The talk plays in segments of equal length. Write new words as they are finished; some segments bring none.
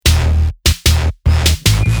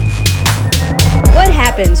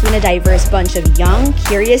happens when a diverse bunch of young,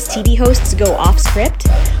 curious TV hosts go off script?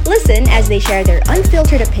 Listen as they share their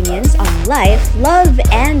unfiltered opinions on life, love,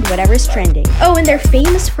 and whatever's trending. Oh, and their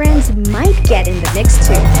famous friends might get in the mix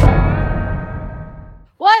too.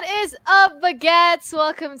 What is up, baguettes?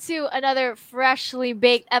 Welcome to another freshly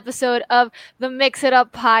baked episode of the Mix It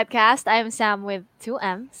Up podcast. I am Sam with two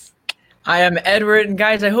M's. I am Edward, and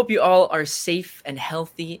guys, I hope you all are safe and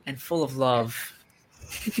healthy and full of love.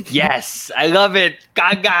 Yes, I love it.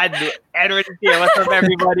 Kagad. Edward is here. What's up,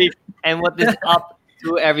 everybody? And what is up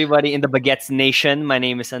to everybody in the Baguettes Nation? My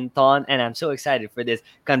name is Anton, and I'm so excited for this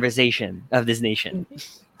conversation of this nation.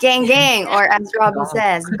 Gang, gang, or as Robin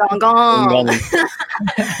says, gong, gong.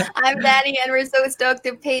 I'm Danny, and we're so stoked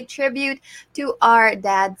to pay tribute to our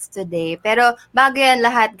dads today. Pero bago yan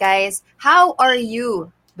lahat, guys, how are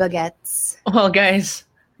you, baguettes? Well, guys,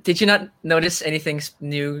 did you not notice anything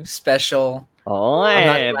new, special? Oh, I'm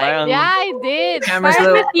not parang Yeah, I did. Camera's Parang a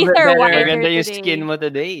the little teeth bit are better. wider maganda yung today. skin mo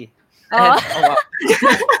today. Oh. Oh, wow.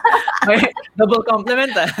 Okay, double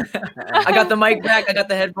compliment. I got the mic back. I got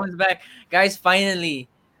the headphones back. Guys, finally,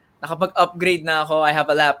 nakapag-upgrade na ako. I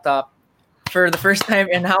have a laptop for the first time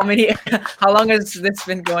in how long has this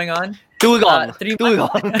been going on? Too long. 3 Too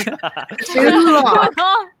months. long. Too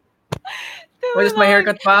long. What is my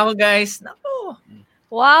haircut pa ako, guys? Naku.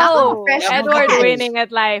 Wow. Ako, fresh Edward guys. winning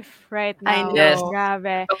at life right now. I know. Yes.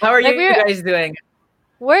 Grabe. So how are Like, you guys doing?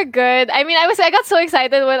 We're good. I mean, I got so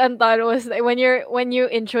excited when Anton was when you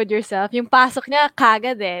introed yourself. Yung pasok niya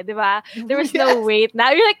kagad eh, 'di ba? There was no wait.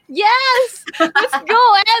 Now you're like, "Yes! Let's go,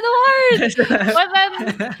 Edward." But then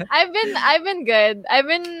I've been good. I've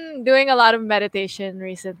been doing a lot of meditation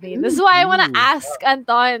recently. This is why I want to ask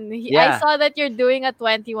Anton. I Yeah. saw that you're doing a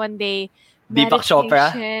 21-day Deepak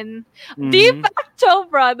Chopra. meditation. Mhm. Deepak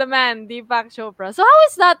Chopra, the man, Deepak Chopra. So how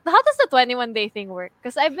is that? How does the 21-day thing work?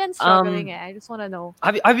 Because I've been struggling. I just want to know.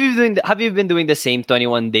 Have you been doing the same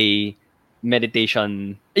 21-day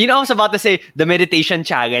meditation? You know, I was about to say the meditation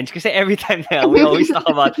challenge kasi every time na we always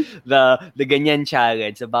talk about the ganyan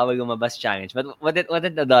challenge, the bawal lumabas challenge. But what it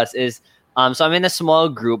does is so I'm in a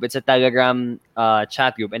small group. It's a Telegram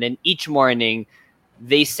chat group, and then each morning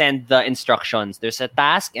they send the instructions. There's a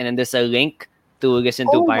task and then there's a link to listen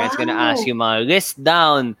to. Oh, Parents gonna ask you list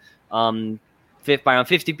down parang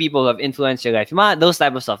 50 people who have influenced your life. Those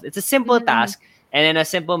type of stuff. It's a simple task and then a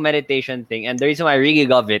simple meditation thing. And the reason why I really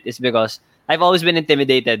love it is because I've always been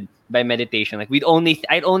intimidated by meditation. Like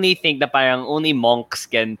I'd only think that parang only monks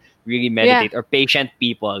can really meditate or patient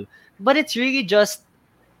people. But it's really just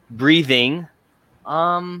breathing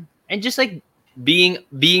and just like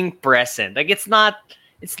being present. Like it's not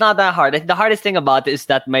that hard. Like, the hardest thing about it is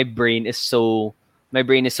that my brain is so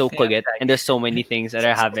kulit and there's so many things that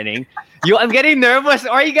are happening. I'm getting nervous.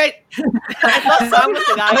 Are you guys? I thought Sam was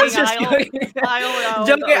I was just ayaw.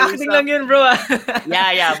 Joke, acting lang yun, bro.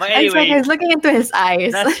 Yeah. But I anyway, was looking into his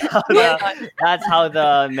eyes. that's how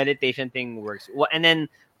the meditation thing works. And then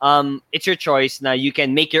it's your choice. Now you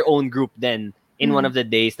can make your own group then in one of the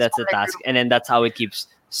days. That's the task, and then that's how it keeps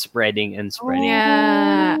spreading and spreading.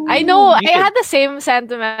 Yeah, I know. You I should- had the same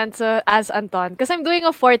sentiments as Anton because I'm doing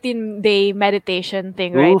a 14-day meditation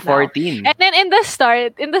thing right Ooh, now. 14. And then in the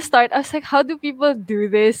start, I was like, how do people do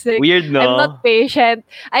this? Like, Weird, no? I'm not patient.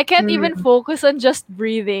 I can't even focus on just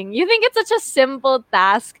breathing. You think it's such a simple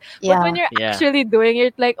task, but when you're Yeah. actually doing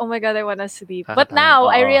it, like, oh my god, I want to sleep. But now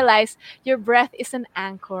I Oo. realize your breath is an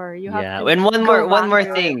anchor. You have Yeah. to And one go more back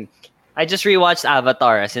to it. thing. I just rewatched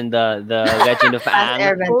Avatar, as in the Legend of Aang.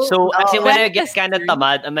 Airbender. So as in when I get That's kind of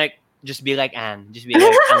tamad, I'm like, just be like Aang. Just be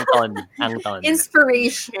like Angton.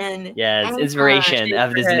 Inspiration. Yes, Angton. inspiration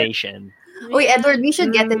of this nation. Uy, Edward, we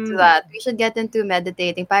should get into Mm. that. We should get into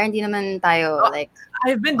meditating. Parang hindi naman tayo, like,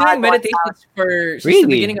 I've been Hard doing meditations since the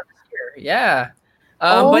Really? beginning of this year. Yeah.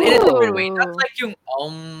 But in a different way. Not Oh. like yung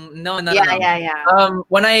no. yeah.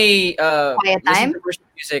 When I Quiet listen time? to worship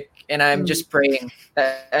music and I'm just praying,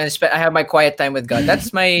 and I have my quiet time with God.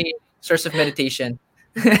 That's my source of meditation.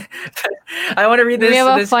 I want to read this. We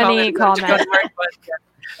have a this funny comment. comment.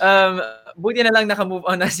 Buti na lang naka-move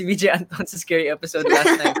on na si VJ Anton sa scary episode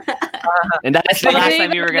last time. And that's the last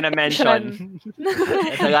time we were gonna Meditation. mention.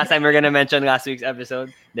 That's the last time we were gonna mention last week's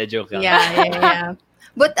episode. The joke lang. Yeah.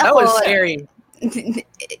 But That ako, was scary.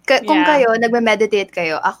 kung Yeah. kayo, nagme-meditate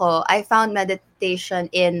kayo, ako, I found meditation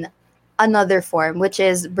in another form, which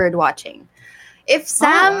is bird watching. If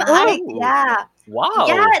Sam, Wow.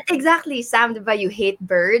 Yeah, exactly. Sam, diba, you hate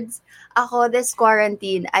birds? Ako, this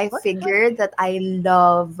quarantine, I figured that I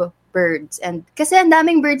love birds. And kasi ang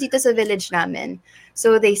daming birds dito sa village namin.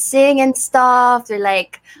 So they sing and stuff. They're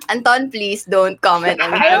like, Anton, please don't comment on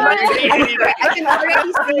that. I can already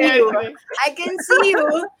see you. I can see you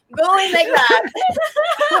going like that.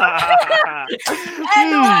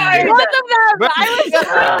 Both of them.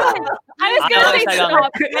 I was gonna say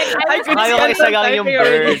stop. Ayaw isagang yung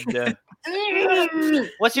bird.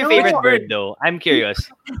 What's your favorite bird though? I'm curious.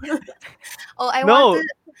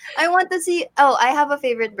 I want to see. Oh, I have a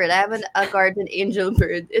favorite bird. I have a garden angel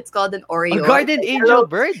bird. It's called an Oriole. A garden angel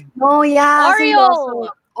bird? Oh yeah, Oriole.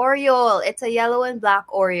 Oriole. It's a yellow and black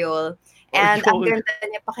Oriole. And ang Oriole. ganda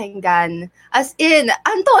niya pakinggan. As in,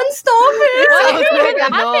 Anton, stop it! What are you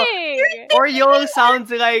Ano? laughing? Oriole sounds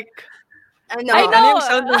like I know. I Ano know. yung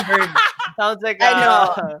sound ng bird? sounds like I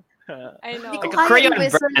know. I know. like a Kaya crayon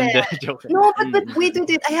whistle brand. eh. Joke. No, but wait.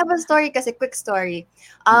 I have a story kasi, quick story.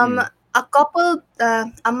 A couple,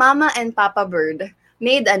 a mama and papa bird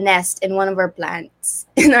made a nest in one of our plants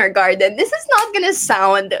in our garden. This is not gonna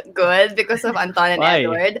sound good because of Anton and Why?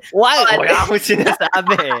 Edward. Why? But- Wala akong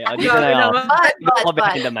sinasabi. O, dito na ako. Ako But,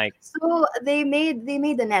 behind the mic. so they made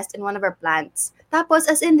the nest in one of our plants. Tapos,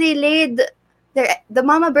 as in they laid the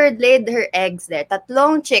mama bird laid her eggs there,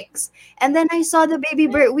 tatlong chicks. And then I saw the baby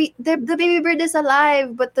bird. The baby bird is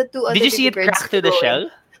alive, but the two other Did you see it baby birds crack through the flew. shell?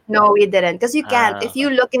 No, we didn't, because you can't. If okay. you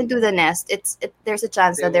look into the nest, there's a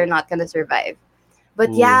chance that they're not gonna survive. But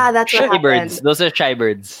Ooh. yeah, that's what Shy happened. birds. Those are shy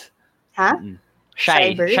birds. Huh?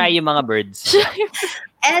 Shy. Shy bird? Shy yung mga birds.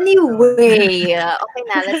 Anyway, okay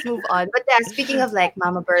now, let's move on. But yeah, speaking of like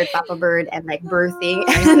mama bird, papa bird, and like birthing,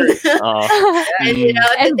 Oh. and you know,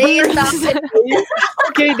 And today's birds. topic,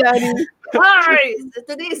 Okay, Danny.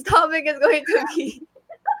 today's topic is going to be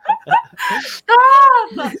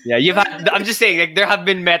stop. Yeah, I'm just saying, like, there have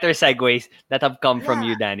been better segues that have come from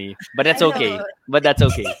you, Danny. But that's I okay. know. But that's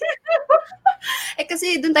okay.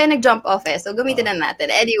 Kasi dun tayo nag-jump off so gamitin na natin.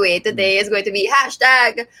 Anyway, today is going to be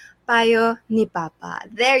hashtag Payo ni Papa.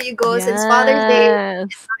 There you go. Since Father's Day Yes.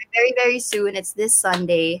 very, very soon. It's this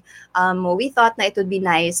Sunday. We thought na it would be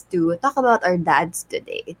nice to talk about our dads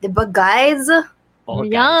today. Diba, guys? Oh,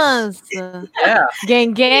 guys. Yes. Yeah.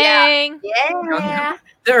 Gang, gang. Yeah.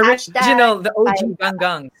 The original, Hashtag the OG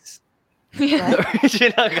ganggangs. The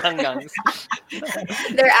original ganggangs.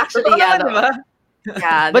 They're actually, Totoo naman, diba?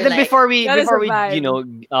 yeah. But they're then like, before we That is a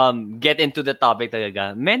vibe. get into the topic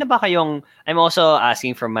talaga, meron ba kayong, I'm also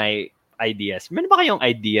asking for my ideas. Meron ba kayong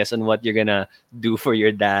ideas on what you're gonna do for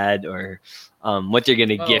your dad or what you're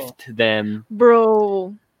gonna Oh. gift them?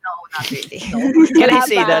 Bro. no, not really. Can I Wala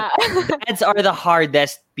say pa. that dads are the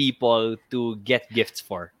hardest people to get gifts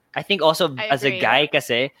for? I think also I as a agree. guy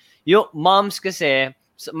kasi, yung moms kasi,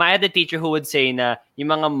 so, I had a teacher who would say na yung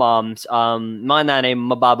mga moms, mga nanay,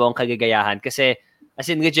 mababaw ang kagagayahan kasi as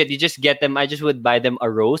in legit, you just get them, I just would buy them a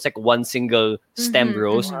rose, like one single stem Mhm,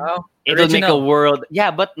 rose. mhm. Wow. It'll make a Original. world. Yeah,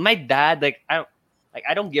 but my dad, I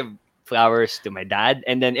don't give flowers to my dad.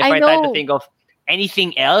 And then if I I try to know. think of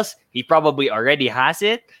anything else, he probably already has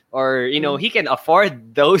it, or he can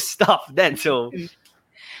afford those stuff then. So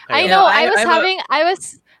I You know. know, I was I'm a- having.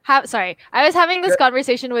 I was having this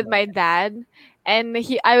conversation with my dad, and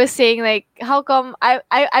I was saying like, how come I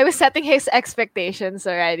was setting his expectations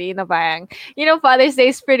already. Na parang, Father's Day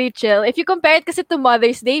is pretty chill. If you compare it kasi to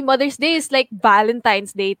Mother's Day is like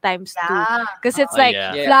Valentine's Day times 2. Yeah. Because it's Oh, like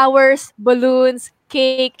yeah. Yeah. flowers, balloons,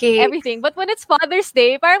 cake, Cake. everything. But when it's Father's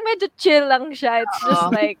Day, parang medyo chill lang siya. It's just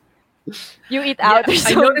Oo. like you eat out or Yeah,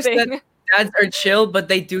 I noticed something. that dads are chill, but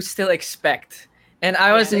they do still expect. And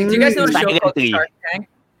I was, do you guys know a show called Exactly. Shark Tank?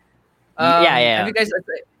 Yeah. Have you guys?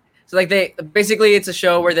 So like basically it's a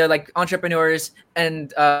show where they're like entrepreneurs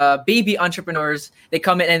and baby entrepreneurs. They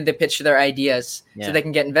come in and they pitch their ideas Yeah. so they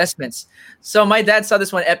can get investments. So my dad saw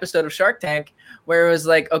this one episode of Shark Tank where it was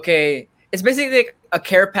like, okay, it's basically like a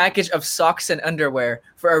care package of socks and underwear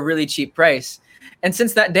for a really cheap price. And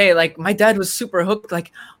since that day, like my dad was super hooked.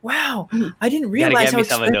 Like, wow, I didn't realize get how me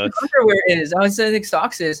some of expensive those. underwear is. How expensive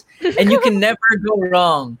socks is, and you can never go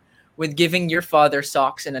wrong with giving your father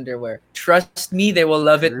socks and underwear. Trust me, they will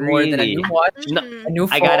love it more than a Really? new watch, No, Mhm. a new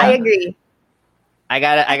phone. I gotta- I agree. I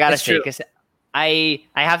gotta That's say true. because I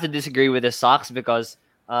have to disagree with the socks because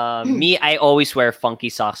me, I always wear funky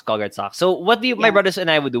socks, colored socks. So what my Yeah. brothers and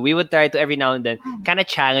I would do, we would try to every now and then kind of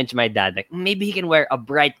challenge my dad, like maybe he can wear a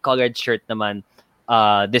bright colored shirt naman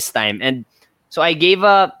this time. And so I gave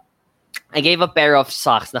a pair of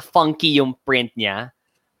socks na funky yung print niya,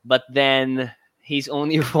 but then he's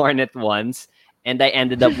only worn it once. And I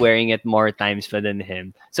ended up wearing it more times than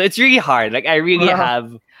him. So it's really hard. Like I really Wow. have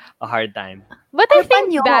a hard time. But I Or think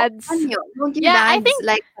panyo. dads. Panyo. Don't give Yeah, I dads think-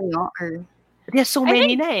 like panyo or There's so I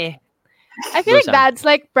many na eh. I feel like Busan. that's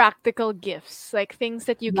like practical gifts, like things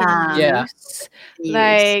that you can Yeah. Yeah. use. Use.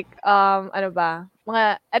 Like ano ba?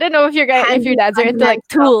 Mga, I don't know if your guys, if your dads are into Handyman like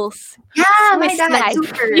tools. Yeah, my Swiss dad, knife.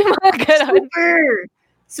 super. Yung mga ganon.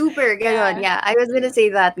 Super, ganon. Yeah. Yeah, I was gonna say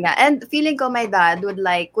that nga. And feeling ko my dad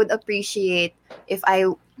would appreciate if I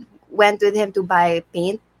went with him to buy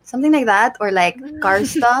paint, something like that, or like car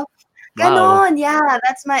stuff. Wow. Ganon, yeah,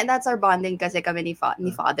 that's our bonding kasi kami ni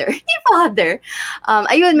father. Ni father.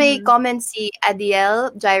 Ayun, may Mhm. comment si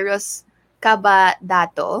Adiel Gyros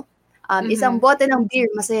Cabadato. Isang Mhm. bote ng beer,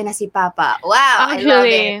 masaya na si Papa. Wow, I love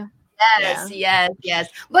it. Actually,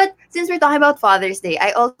 Yes. But since we're talking about Father's Day,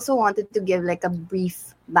 I also wanted to give like a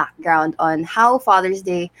brief background on how Father's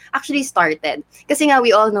Day actually started. Kasi nga,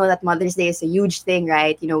 we all know that Mother's Day is a huge thing,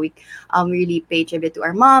 right? You know, we really pay tribute to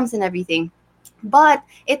our moms and everything. But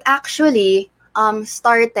it actually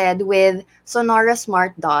started with Sonora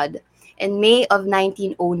Smart Dodd in May of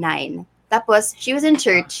 1909. Tapos, she was in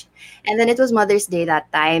church, and then it was Mother's Day that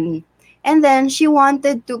time. And then, she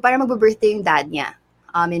wanted to, para magbe-birthday yung dad niya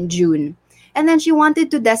in June. And then, she wanted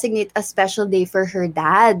to designate a special day for her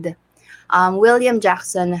dad, William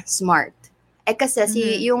Jackson Smart. Eh kasi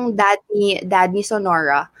yung dad ni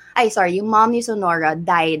Sonora, yung mom ni Sonora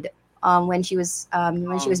died when she was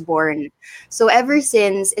born. So ever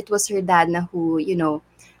since, it was her dad na who,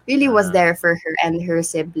 really was there for her and her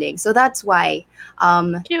siblings. So that's why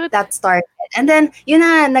cute. that started. And then yun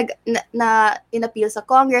na in-appeal sa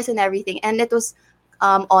Congress and everything, and it was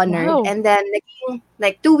honored. Wow. And then naging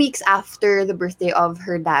like 2 weeks after the birthday of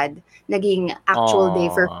her dad, naging actual day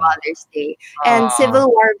for Aw. Father's Day. And Aw.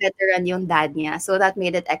 Civil War veteran yung dad niya. So that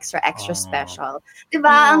made it extra Aw. special.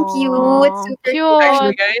 Diba? Ang cute. Aw, Super cute.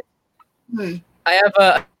 Actually, guys, Hmm. I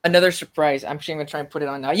have another surprise. I'm actually gonna try and put it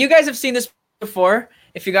on now. You guys have seen this before.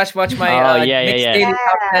 If you guys watch my Yeah. Mixtape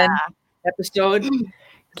Top 10 episode,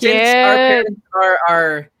 since our Cute. parents are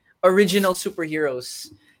our original superheroes,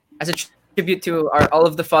 as a tribute to all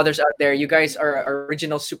of the fathers out there, you guys are our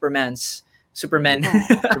original Supermen. Superman.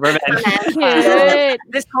 Cute.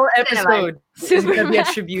 This whole episode is going to be a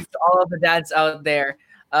Superman. tribute to all of the dads out there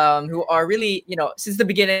who are really, since the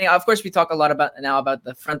beginning. Of course, we talk a lot about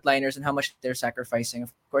the frontliners and how much they're sacrificing,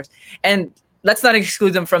 of course. And let's not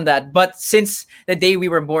exclude them from that. But since the day we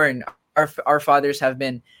were born, our fathers have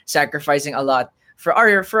been sacrificing a lot for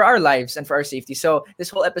our lives and for our safety. So this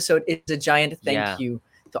whole episode is a giant thank you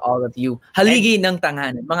to all of you. Haligi ng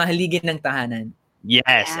tahanan, mga haligi ng tahanan.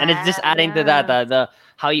 Yes, and it's just adding to that, the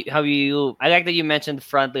how you I like that you mentioned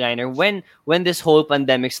frontliner. When this whole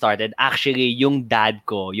pandemic started, actually, yung dad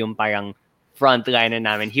ko, yung parang frontliner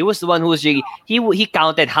namin, he was the one who was really he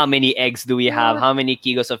counted how many eggs do we have, how many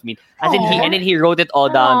kilos of meat, and then he wrote it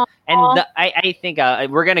all down. And I think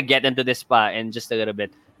we're gonna get into this pa in just a little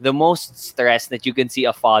bit. The most stress that you can see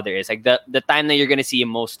a father is like the time that you're gonna see him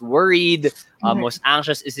most worried, most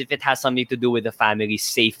anxious is if it has something to do with the family's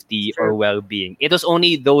safety or well-being. It was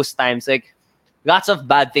only those times, like lots of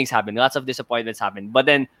bad things happen, lots of disappointments happen, but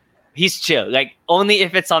then he's chill. Like only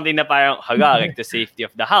if it's something that parang haga, like the safety of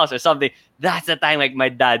the house or something. That's the time like my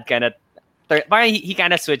dad kind of he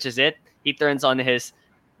kind of switches it. He turns on his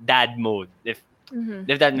dad mode if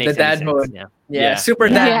that makes The dad sense. mode. Yeah. Super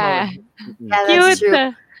dad Yeah. mode. Yeah, that's Cute.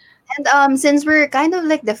 true. And since we're kind of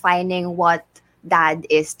like defining what dad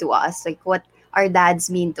is to us, like what our dads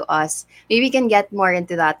mean to us, maybe we can get more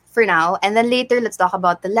into that for now. And then later, let's talk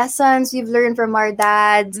about the lessons we've learned from our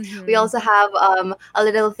dads. We also have a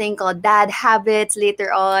little thing called dad habits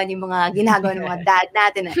later on, yung mga ginagawa ng mga dad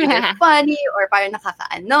natin na either funny or parang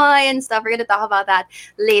nakaka-annoy and stuff. We're gonna talk about that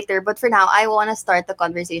later. But for now, I want to start the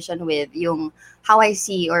conversation with yung how I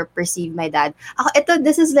see or perceive my dad.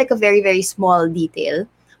 This is like a very, very small detail.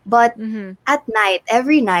 But at night,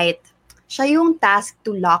 every night, siya yung task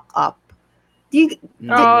to lock up. Do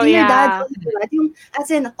your dad do that? Yung, as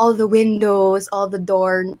in, all the windows, all the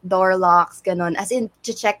door locks, ganon. As in,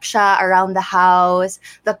 check siya around the house.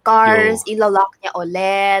 The cars, ilalock niya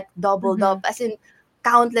ulit, doubled up. As in,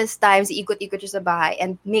 countless times, iikot-ikot siya sa bahay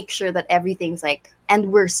and make sure that everything's like,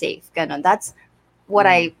 and we're safe, ganon. That's what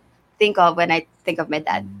I think of when I think of my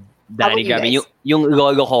dad. Danny, grabe. Yung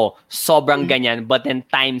lolo ko, sobrang ganyan, but then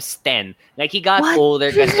times 10. Like, he got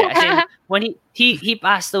older kasi. As in, when he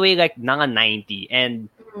passed away, like, nanga 90. And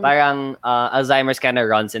parang Alzheimer's kind of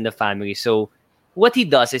runs in the family. So, what he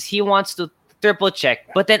does is he wants to triple check.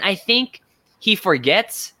 But then I think he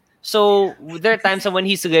forgets. So, there are times when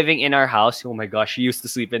he's living in our house. Oh my gosh, he used to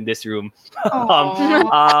sleep in this room.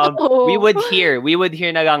 We would hear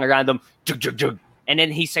na lang random jug, jug, jug. And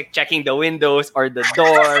then he's like checking the windows or the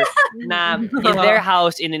door. Na in their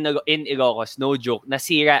house in Ilocos, no joke,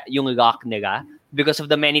 nasira yung lock nila. because of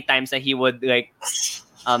the many times that he would like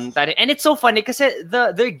and it's so funny because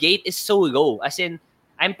their gate is so low. As in,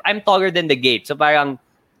 I'm taller than the gate, so parang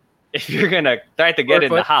if you're gonna try to get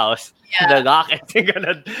in the house, the lock isn't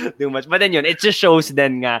gonna do much. But then it just shows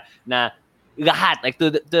then nga na lahat, like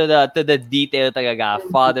to the detail talaga,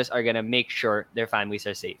 fathers are gonna make sure their families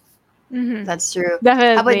are safe. Mhm. That's true.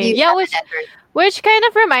 Definitely. How about you? Yeah, Edward? which kind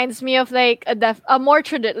of reminds me of like a more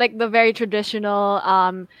like the very traditional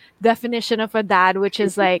definition of a dad, which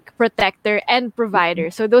is like protector and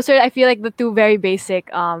provider. So those are, I feel like, the two very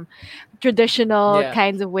basic traditional Yeah.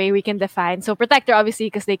 kinds of way we can define. So protector, obviously,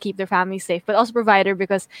 because they keep their family safe, but also provider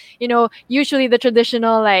because, you know, usually the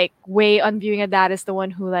traditional like way on viewing a dad is the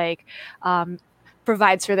one who like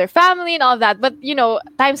provides for their family and all that. But you know,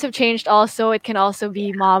 times have changed also. It can also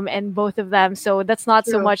be mom and both of them. So that's not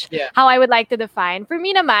so True. much Yeah. how I would like to define. For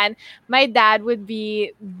me naman, my dad would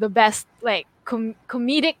be the best like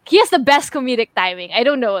comedic. He has the best comedic timing. I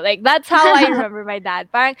don't know. Like that's how I remember my dad.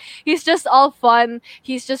 Parang he's just all fun.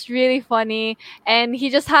 He's just really funny, and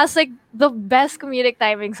he just has like the best comedic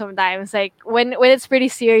timing sometimes. Like when it's pretty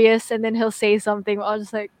serious, and then he'll say something. I was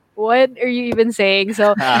just like, what are you even saying?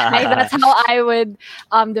 So like, that's how I would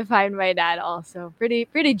define my dad also. Pretty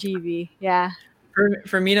GV. Yeah.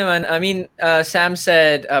 For me naman, I mean, Sam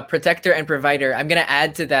said protector and provider. I'm gonna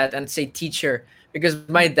add to that and say teacher, because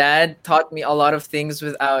my dad taught me a lot of things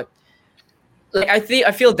without. Like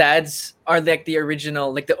I feel dads are like the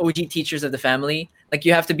original, like the OG teachers of the family. Like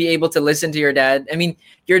you have to be able to listen to your dad. I mean,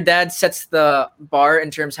 your dad sets the bar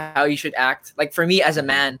in terms of how you should act. Like for me as a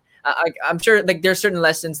man, I'm sure like there's certain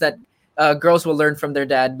lessons that girls will learn from their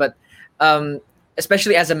dad, but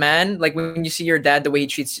especially as a man, like when you see your dad, the way he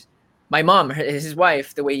treats my mom, his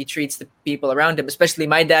wife, the way he treats the people around him, especially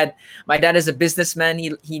my dad. My dad is a businessman.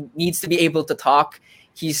 He needs to be able to talk.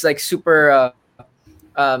 He's like super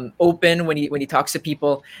open when he talks to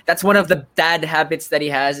people. That's one of the dad habits that he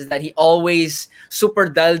has, is that he always super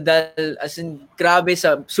dal, as in grabe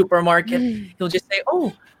sa supermarket. He'll just say,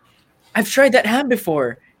 "Oh, I've tried that ham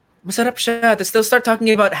before. Masarap siya." Tapos they'll start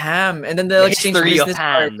talking about ham, and then they'll exchange History of business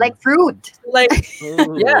ham. cards. Like fruit. Like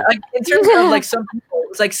yeah, like in terms of like some people,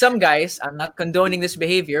 it's like some guys, I'm not condoning this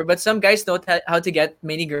behavior, but some guys know how to get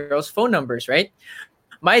many girls' phone numbers, right?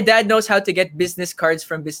 My dad knows how to get business cards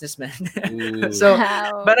from businessmen. Ooh. So,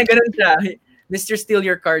 Wow. parang ganun siya. Mr. Steal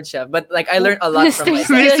Your Card siya. But like I learned a lot from my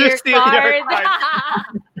Mr. dad. Steal your Steal your card. card.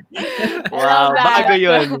 I Wow, love that. bago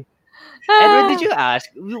yun. Edward,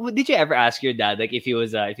 did you ever ask your dad, like, if he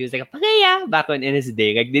was like a pangaya back in his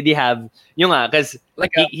day? Like, did he have, yung nga, because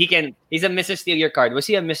Like he's a Mr. Steal Your Card. Was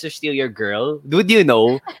he a Mr. Steal Your Girl? Would you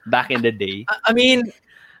know back in the day? I mean,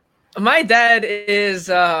 my dad is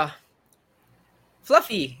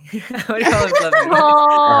fluffy. What do you call him, fluffy?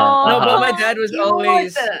 Aww. No, but my dad was Cute.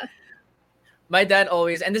 always. My dad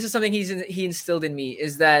always, and this is something he instilled in me,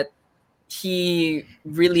 is that he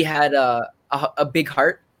really had a big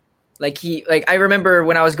heart. Like I remember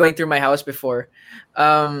when I was going through my house before,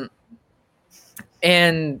 and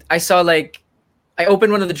I saw like I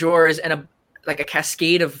opened one of the drawers and a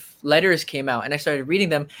cascade of letters came out, and I started reading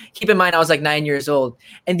them. Keep in mind I was like 9 years old,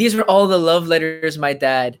 and these were all the love letters my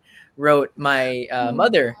dad wrote my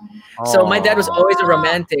mother. So my dad was always a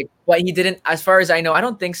romantic, but he didn't, as far as I know, I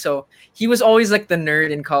don't think so. He was always like the nerd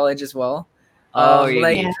in college as well. Oh, really?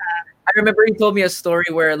 Like I remember he told me a story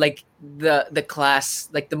where like the class,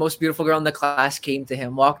 like the most beautiful girl in the class came to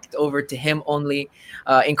him, walked over to him only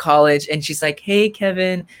in college, and she's like, "Hey,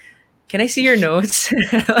 Kevin, can I see your notes?" Ooh,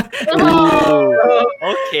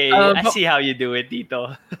 okay, I but- see how you do it,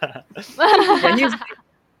 Tito. Yeah,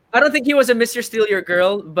 I don't think he was a Mr. Steal Your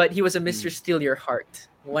Girl, but he was a Mr. Steal Your Heart.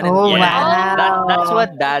 One and Oh, one. wow. That's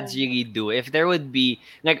what dads really do. If there would be,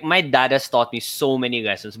 like, my dad has taught me so many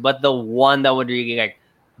lessons, but the one that would really like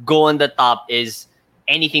go on the top is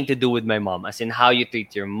anything to do with my mom, as in how you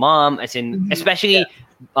treat your mom, as in especially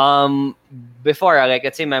before, like,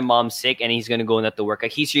 let's say my mom's sick and he's gonna go not to work,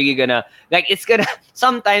 like he's really gonna, like, it's gonna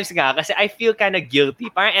sometimes nga kasi I feel kind of guilty,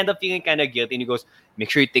 parang end up feeling kind of guilty, and he goes, "Make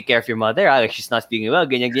sure you take care of your mother, like she's not feeling well,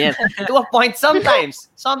 ganyan to a point sometimes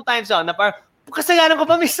na parang kasalanan ko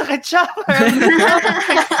pa, may sakit siya.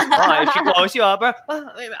 If she calls you up,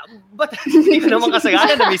 but hindi ko naman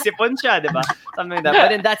kasalanan na may sipon siya, diba? Something like that. But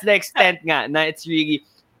then that's the extent nga na it's really,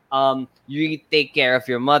 you really take care of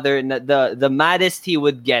your mother. The maddest he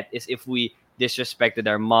would get is if we disrespected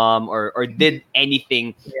our mom or did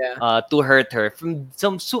anything to hurt her,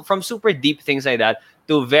 from super deep things like that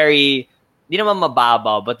to very, di naman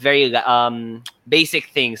mababaw, but very basic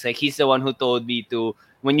things. Like he's the one who told me to,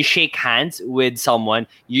 when you shake hands with someone,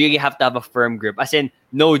 you really have to have a firm grip. As in,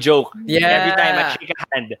 no joke. Yeah. Every time I shake a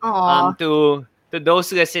hand, Aw. to to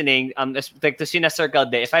those listening, like to Sina Circle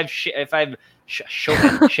Day, if I've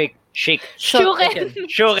shoken, shake, Shuken.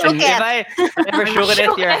 shoken, if I ever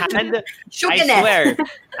shoken your hand, I swear,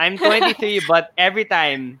 I'm 23, but every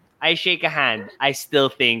time I shake a hand, I still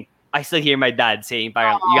hear my dad saying,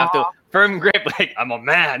 parang, you have to firm grip, like, I'm a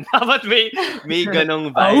man. But may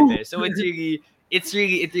ganong vibe. Eh. So it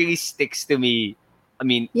really sticks to me. I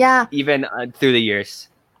mean, even through the years.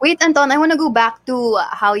 Wait, Anton, I want to go back to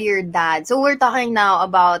how your dad. So we're talking now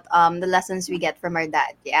about the lessons we get from our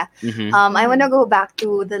dad, yeah? Mm-hmm. I want to go back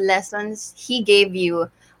to the lessons he gave you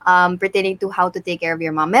pertaining to how to take care of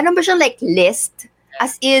your mom. Meron ba siyang like list?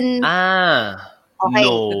 As in, okay,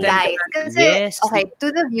 no. guys. Kasi, Yes. okay,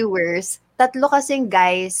 to the viewers, tatlo kasing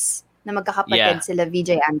guys na magkakapatid sila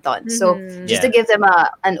VJ Anton. So just to give them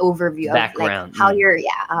an overview Background. of like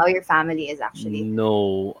how your family is actually.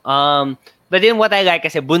 No. But then what I like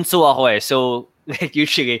kasi bunso ako eh. So like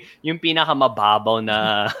usually yung pinakamababaw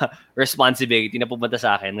na responsibility na pupunta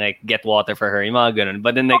sa akin, like get water for her, yung mga ganun.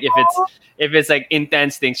 But then like if it's like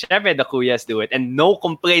intense things, syempre the kuyas do it and no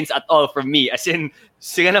complaints at all from me. As in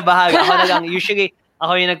sila na bahaga. Ako na lang usually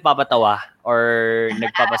ako yung nagpapatawa or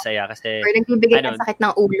nagpapasaya kasi or nagbibigay ng sakit ng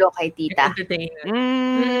ulo kay tita.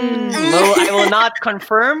 No, I will not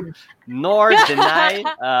confirm nor deny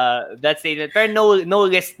that statement. Pero no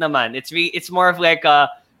list naman. It's more of like a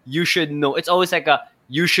you should know. It's always like a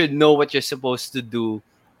you should know what you're supposed to do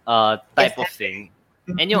type of thing.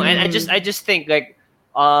 And and I just think like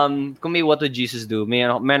kung may what would Jesus do?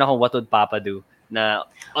 Meron akong what would Papa do? Na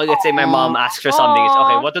let's say my mom asks for something. It's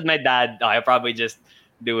okay. What would my dad? I probably just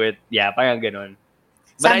do it. Yeah, parang ganun.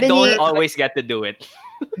 But I don't always get to do it.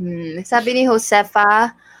 Sabi ni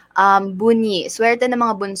Josefa, Bunyi, swerte ng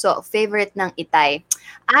mga bunso, favorite ng itay.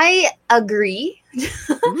 I agree.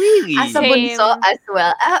 Really? As a bunso as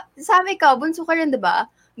well. Sabi ka, bunso ka rin, diba?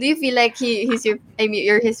 Do you feel like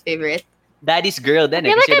you're his favorite? Daddy's girl then.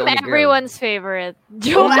 I feel like I'm everyone's favorite.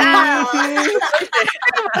 Joke lang.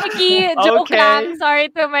 Joke lang. Sorry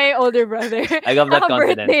to my older brother. I love that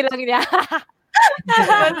confidence. Birthday lang niya.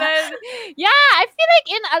 But then, I feel like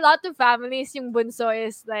in a lot of families, yung bunso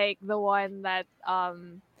is like the one that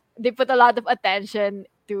they put a lot of attention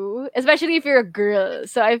to, especially if you're a girl.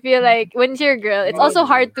 So I feel like when you're a girl, it's also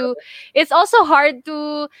hard to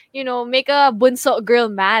make a bunso girl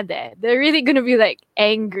mad. They're really gonna be like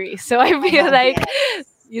angry. So I feel like,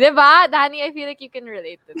 diba, Danny, I feel like you can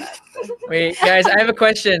relate to that. Wait, guys, I have a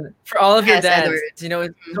question for all of your dads.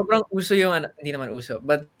 Edward. Sobrang uso yung hindi naman uso,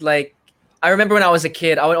 but like I remember when I was a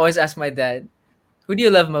kid, I would always ask my dad, who do you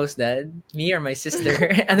love most, Dad? Me or my sister?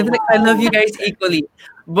 And they'd be like, I love you guys equally.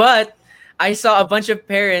 But I saw a bunch of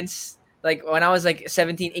parents, like when I was like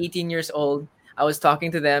 17, 18 years old, I was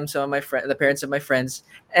talking to them, some of my the parents of my friends,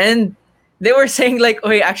 and they were saying like, oh,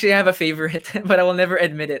 actually I have a favorite, but I will never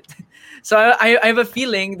admit it. So I have a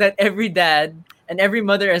feeling that every dad and every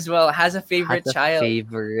mother as well has a favorite child.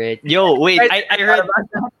 Favorite. Yo, wait, I heard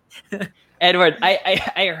about that. Edward,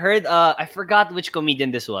 I heard I forgot which comedian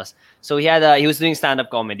this was. So he was doing stand-up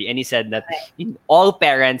comedy and he said that all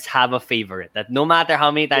parents have a favorite. That no matter how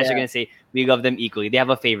many times you're gonna say we love them equally, they have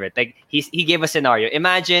a favorite. Like he gave a scenario.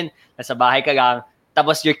 Imagine nasa bahay ka lang,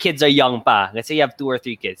 tapos your kids are young pa. Let's say you have 2 or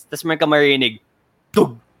 3 kids. Tapos meron ka marinig,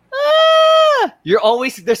 tug. There's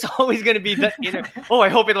always gonna be that inner. Oh, I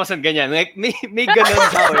hope it wasn't ganyan. Like may ganon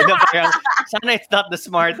daw. Sana it's not the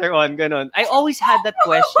smarter one. Ganon. I always had that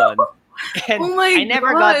question. And I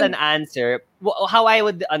never got an answer. How I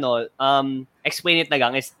would explain it na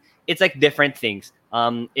lang is it's like different things.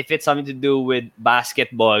 If it's something to do with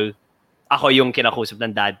basketball, ako yung kinakusap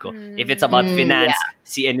ng dad ko. If it's about finance,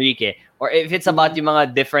 si Enrique. Or if it's about yung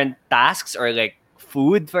mga different tasks or like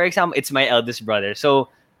food, for example, it's my eldest brother. So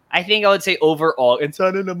I think I would say overall, and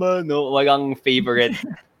sana naman, no, walang favorite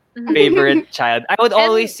child. I would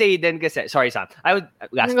always say then kasi, sorry Sam, I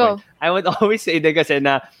would always say then kasi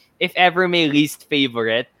na if ever may least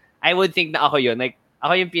favorite, I would think na ako yun. Like,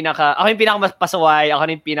 ako yung pinaka pasaway, ako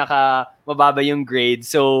yung pinaka mababa yung grade.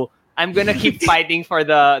 So, I'm gonna keep fighting for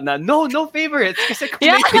no favorites. Kasi kung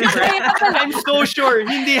may favorite, I'm so sure,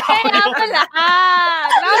 hindi ako yung...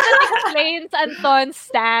 Now that explains Anton's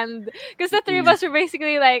stand. Because the 3 of us were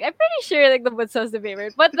basically like, I'm pretty sure like the bunso's the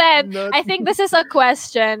favorite. But then, I think this is a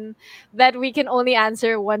question that we can only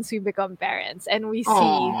answer once we become parents. And we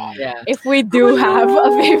see if we do have a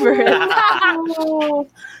favorite.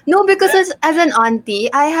 No, because as an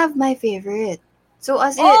auntie, I have my favorite. So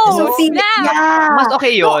as snap! Yeah. Mas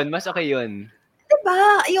okay yun.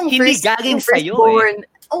 Diba? Yung hindi first, galing yung sa'yo firstborn.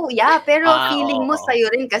 Oh yeah, pero feeling mo oo. sa'yo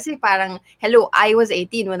rin kasi parang, hello, I was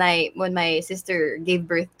 18 when my sister gave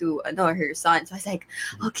birth to her son. So I was like,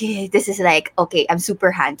 okay, this is like, okay, I'm super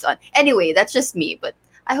hands-on. Anyway, that's just me, but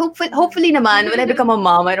I hopefully naman when I become a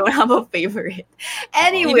mom, I don't have a favorite.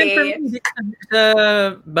 Even for Anyway, me,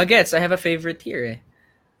 the baguettes, I have a favorite here.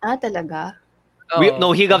 talaga.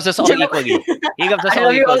 No, he loves us all equally. He loves us I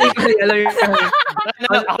all love you all equally. equally. I love you all equally.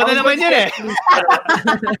 Ako na naman yun eh.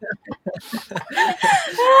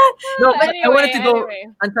 No, but I wanted to go Anyway.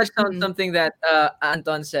 and touch on something that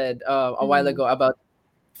Anton said a while ago about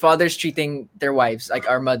fathers treating their wives like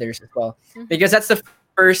our mothers as well, because that's the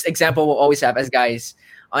first example we'll always have as guys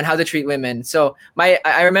on how to treat women. So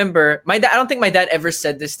I remember my dad. I don't think my dad ever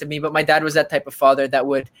said this to me, but my dad was that type of father that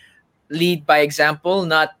would lead by example,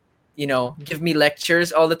 not give me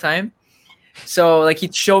lectures all the time. So like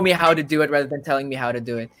he'd show me how to do it rather than telling me how to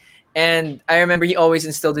do it. And I remember he always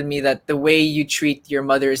instilled in me that the way you treat your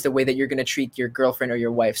mother is the way that you're going to treat your girlfriend or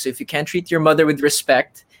your wife. So if you can't treat your mother with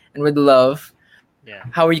respect and with love,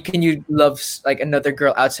 can you love like another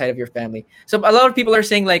girl outside of your family? So a lot of people are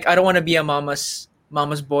saying like, I don't want to be a mama's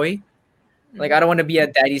boy. Like I don't want to be a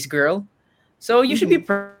daddy's girl. So you should be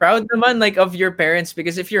proud naman like of your parents,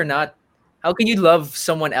 because if you're not, how can you love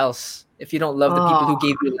someone else if you don't love the people who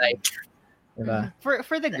gave you life? Diba?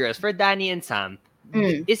 For the girls, for Danny and Sam,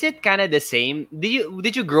 is it kind of the same?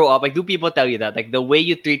 Did you grow up like, do people tell you that like the way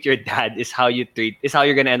you treat your dad is how you're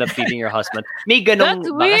gonna end up treating your husband? May ganong That's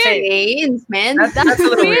ba? weird. Kasi Brains, man. That's a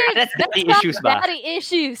little weird. that's daddy That's issues not ba? daddy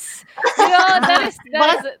issues. That is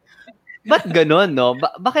But ganon, no?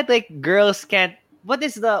 Bakit like girls can't? What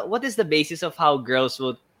is the basis of how girls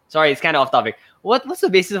will? Sorry, it's kind of off topic. What's the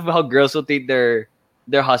basis of how girls will treat their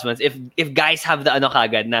husbands? If guys have the ano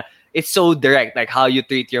kagad na it's so direct, like how you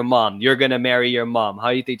treat your mom, you're gonna marry your mom. How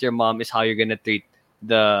you treat your mom is how you're gonna treat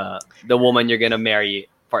the woman you're gonna marry,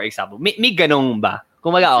 for example. May ganong ba?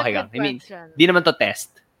 Kumaga okay lang. I mean, di naman to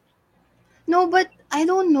test. No, but I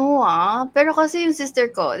don't know Pero kasi yung sister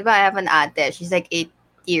ko, di ba, I have an ate. She's like 8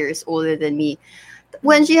 years older than me.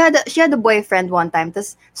 When she had a boyfriend one time,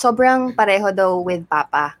 tas sobrang pareho daw with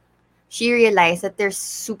Papa. She realized that they're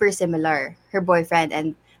super similar, her boyfriend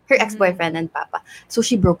and her ex-boyfriend and Papa. So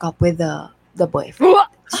she broke up with the boyfriend.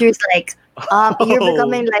 She was like, you're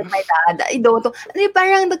becoming like my dad. I don't know.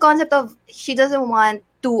 Parang the concept of she doesn't want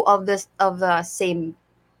two of the same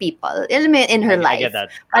people in her life. I get that.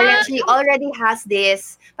 Parang she already has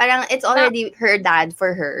this. Parang it's already her dad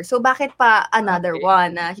for her. So bakit pa another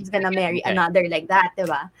one? She's gonna marry another like that,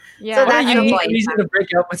 diba? Yeah. So that's you the need a point. reason to break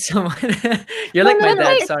up with someone. You're like my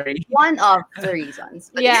dad. Sorry. One of the reasons.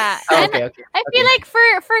 But Yeah. Oh, And okay. I feel like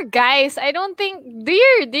for guys, I don't think do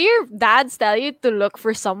your dads tell you to look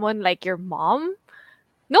for someone like your mom?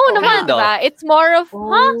 No, naman Kinda. ba? It's more of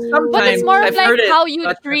But it's Sometimes more of I've heard like it, how you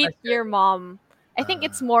but treat not sure. your mom. I think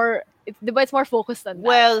it's more it's more focused on that.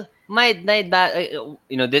 Well, my dad,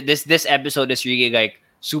 this episode is really like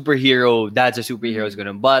superhero. Dad's a superhero is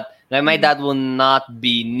gonna, but like my dad will not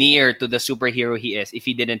be near to the superhero he is if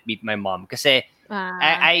he didn't meet my mom. Kasi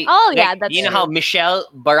I like, that's you know how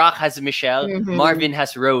Barack has Michelle, Mhm. Marvin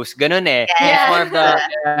has Rose. Ganon eh. Yeah. It's more of the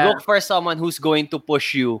Yeah. look for someone who's going to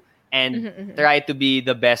push you and try to be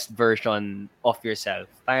the best version of yourself.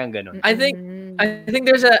 Parang ganon. I think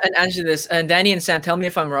there's an answer to this, and Danny and Sam, tell me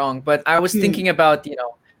if I'm wrong, but I was thinking about,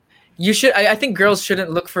 you should. I think girls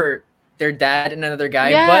shouldn't look for their dad and another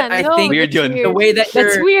guy, but I think Weird yun. the way that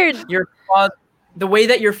That's weird. the way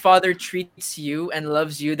that your father treats you and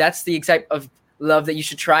loves you, that's the exact of love that you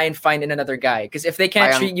should try and find in another guy. Because if they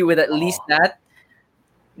can't Parang- treat you with at least that,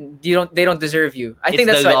 they don't deserve you. I think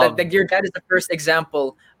It's that's the right. love. Like your dad is the first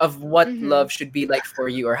example of what love should be like for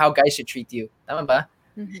you, or how guys should treat you. Tama ba?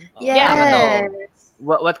 Yes.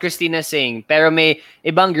 What Christina's saying, pero may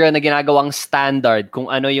ibang girl na ginagawang standard kung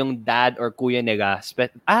ano yung dad or kuya nila.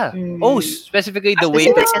 Specifically the way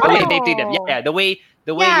they treat them. Yeah, the way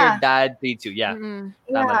your dad treats you. Yeah.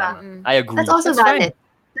 Tama. I agree. That's also That's valid.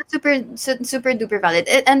 That's super duper valid.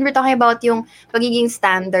 And we're talking about yung pagiging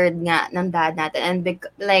standard nga ng dad natin, and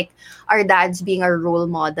like our dads being our role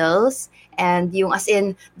models, and yung as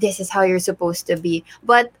in this is how you're supposed to be.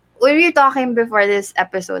 But when we were talking before this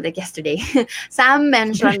episode, like yesterday, Sam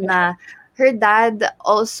mentioned na her dad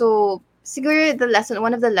also, siguro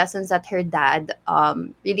one of the lessons that her dad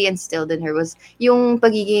really instilled in her was yung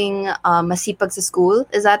pagiging masipag sa school.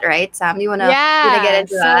 Is that right, Sam? You wanna get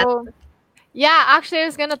into that? Yeah, actually, I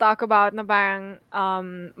was gonna talk about na parang,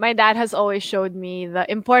 my dad has always showed me the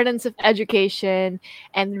importance of education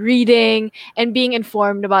and reading and being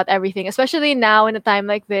informed about everything. Especially now in a time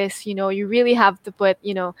like this, you really have to put,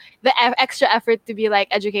 the extra effort to be like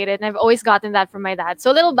educated. And I've always gotten that from my dad.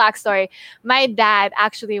 So, little backstory: my dad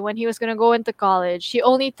actually, when he was gonna go into college, he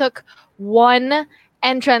only took one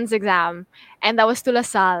entrance exam, and that was to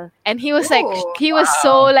LaSalle. And he was like, Oh, he was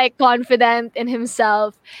so like confident in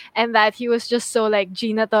himself, and that he was just so like,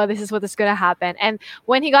 Gina to, this is what is gonna happen. And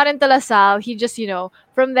when he got into LaSalle, he just,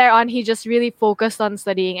 from there on, he just really focused on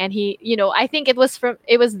studying. And he, I think it was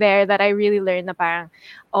there that I really learned na parang,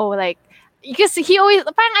 oh, like, because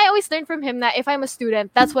I always learn from him that if I'm a student,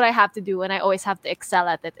 that's what I have to do, and I always have to excel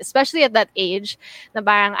at it, especially at that age. Na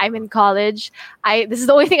parang I'm in college, this is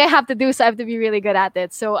the only thing I have to do, so I have to be really good at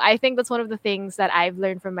it. So I think that's one of the things that I've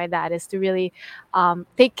learned from my dad, is to really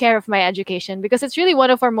take care of my education, because it's really one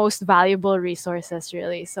of our most valuable resources,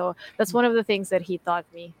 really. So that's one of the things that he taught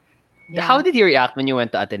me. Yeah. How did you react when you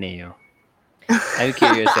went to Ateneo? I'm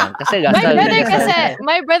curious yan. Kasi my Lasal, brother Lasal. kasi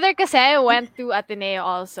my brother kasi went to Ateneo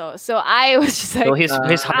also, so I was just like, So his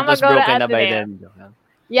heart I'ma was go to broken na by Ateneo. then.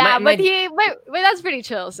 Yeah, My- but that's pretty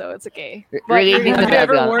chill, so it's okay. But Relating to Have you that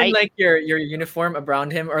ever lang, worn I- like your uniform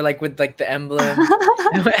around him, or like with like the emblem?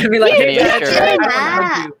 And be like, Yeah, "Hey, Dad, sure. I Yeah. wanna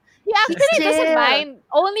hug you." he actually doesn't Chill. mind.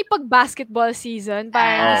 Only pag basketball season,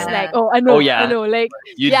 parang he's Oh. like, Oh, yeah. like,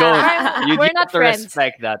 You yeah, don't. parang You we're have not to friends.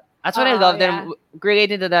 respect that. That's what I Oh, love yeah. them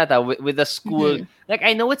related to that with the school. Mhm. Like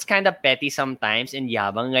I know it's kind of petty sometimes in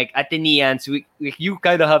Yabang. Like Ateneans, you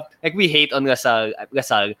kind of have like we hate on Lasal.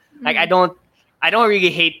 Like I don't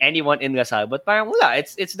really hate anyone in Lasal, but parang wala.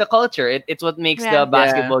 It's the culture. It's what makes Yeah. the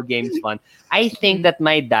basketball games fun. I think that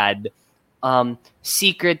my dad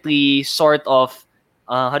secretly sort of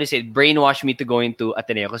how do you say it, brainwashed me to go into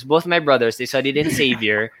Ateneo, because both my brothers, they studied in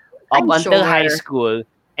Xavier up I'm until high sure. school.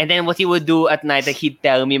 And then what he would do at night, like he'd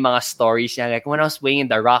tell me mga stories niya, like when I was playing in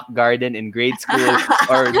the rock garden in grade school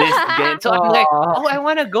or this. Ganyan. So I'm like, oh, I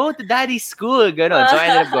want to go to daddy's school. Ganon. So I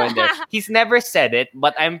ended up going there. He's never said it,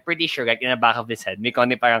 but I'm pretty sure, like in the back of his head, may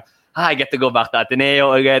konti parang, I get to go back to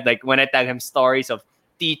Ateneo again. Like when I tell him stories of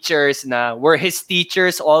teachers na were his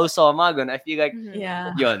teachers also, mga ganun, I feel like,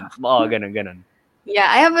 Yeah. yun, ganon.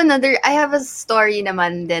 Yeah, I have a story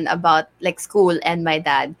naman din about like school and my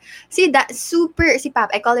dad. See that si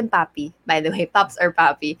Pap, I call him Papi, by the way, Pops or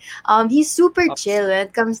Papi. He's super Pops. chill when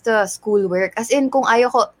it comes to schoolwork. As in, kung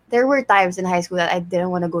ayoko, there were times in high school that I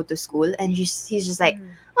didn't want to go to school, and he's just like,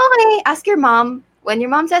 okay, ask your mom. When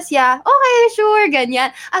your mom says yeah, okay, sure,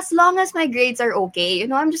 ganyan. As long as my grades are okay,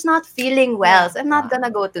 I'm just not feeling well, so I'm not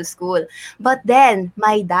gonna go to school. But then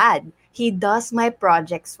my dad, he does my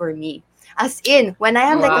projects for me. As in, when I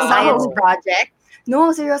have like a Wow. science project,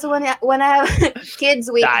 no, seriously, when I have kids,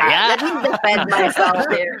 wait, Daya. let me defend myself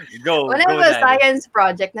here. Go, When I go, have a Daddy. science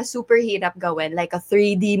project na super hirap gawin, like a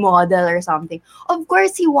 3D model or something, of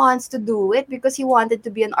course he wants to do it because he wanted to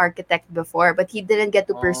be an architect before, but he didn't get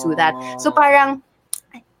to pursue that. So parang,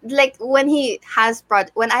 like when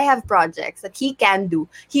when I have projects that he can do,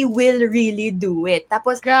 he will really do it.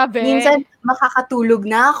 Tapos Grabe. minsan makakatulog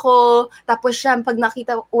na ako. Tapos siya, pag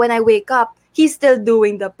nakita, when I wake up, he's still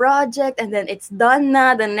doing the project, and then it's done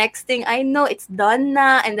na. The next thing I know, it's done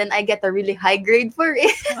na, and then I get a really high grade for it.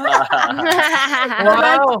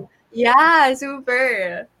 Wow. Yeah,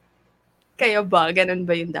 super. Kayo ba? Ganun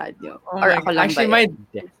ba yung dad niyo? Oh Or my ako God. lang Actually, ba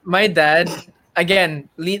yun? my dad, again,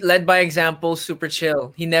 led by example, super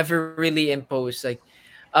chill. He never really imposed. Like,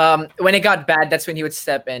 when it got bad, that's when he would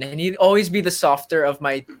step in, and he'd always be the softer of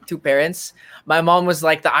my two parents. My mom was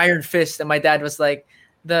like the iron fist, and my dad was like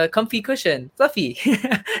the comfy cushion, fluffy.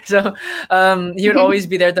 So he would always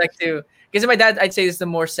be there, like to. Because my dad, I'd say, is the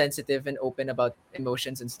more sensitive and open about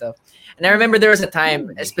emotions and stuff. And I remember there was a time,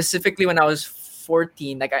 specifically when I was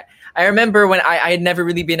 14. Like I remember when I had never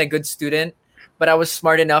really been a good student, but I was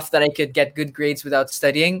smart enough that I could get good grades without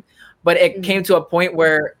studying. But it came to a point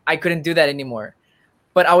where I couldn't do that anymore.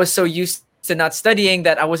 But I was so used to not studying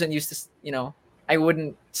that I wasn't used to, I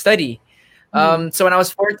wouldn't study. So when I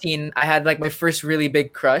was 14, I had like my first really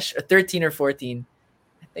big crush, 13 or 14.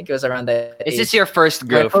 I think it was around that Is age. this your first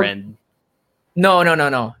girlfriend? No.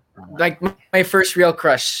 Like my first real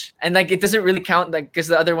crush, and like it doesn't really count, like because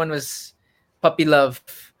the other one was puppy love.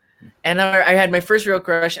 And I had my first real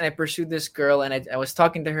crush, and I pursued this girl, and I was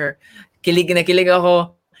talking to her, kilig na kilig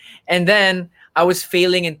ako, and then I was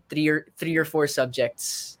failing in three or four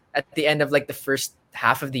subjects at the end of like the first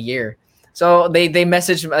half of the year. So they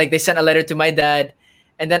messaged, like they sent a letter to my dad,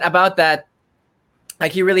 and then about that,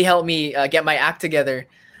 like he really helped me get my act together.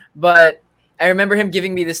 But I remember him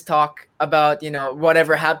giving me this talk about,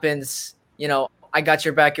 whatever happens, I got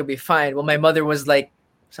your back, you'll be fine. Well, my mother was like,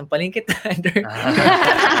 sampalin kita.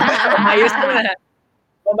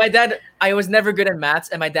 Well, my dad, I was never good at maths,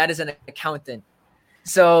 and my dad is an accountant.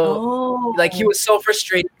 So, like, he was so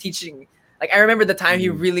frustrated teaching. Like, I remember the time he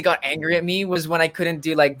really got angry at me was when I couldn't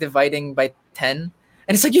do, like, dividing by 10.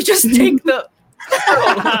 And it's like, you just take the...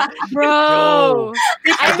 Bro.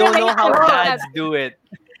 I don't know how dads do it.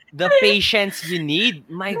 The patience you need.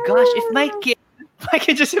 My gosh, if I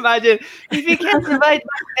can just imagine, if he can't divide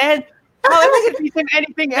by 10, how am I going to teach him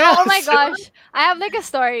anything else? Oh my gosh. I have like a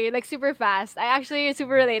story, like super fast. I actually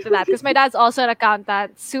super relate to that because my dad's also an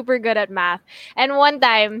accountant, super good at math. And one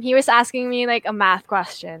time he was asking me like a math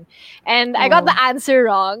question and I got the answer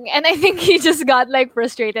wrong. And I think he just got like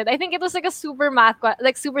frustrated. I think it was like a super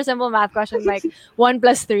simple math question, like 1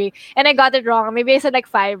 + 3. And I got it wrong. Maybe I said like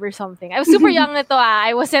 5 or something. I was super young nito.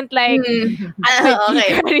 I wasn't like or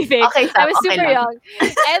anything. I was super young.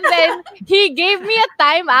 And then he gave me a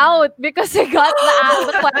timeout because I got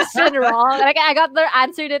the question wrong. Like I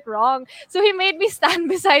answered it wrong. So he made me stand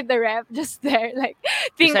beside the rep, just there, like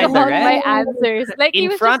think Beside the about rep? my answers. Like he In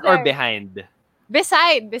was front just or there. behind?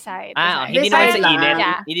 Beside. Hindi naman sa init.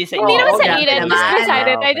 Yeah. Hindi sa Hindi naman sa okay. init, just Naman. beside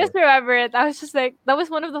it. I Okay. just remember it. I was just like, that was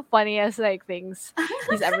one of the funniest like things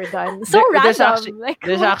he's ever done. So There's random.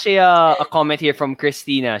 There's actually a comment here from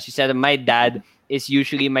Christina. She said, my dad is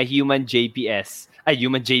usually my human JPS.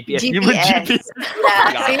 Human JPS. Human GPS.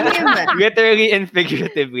 Yeah, same. Literally and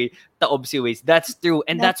figuratively, taob si Waze. That's true.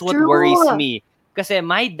 And that's what true. worries me. Kasi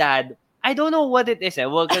my dad, I don't know what it is.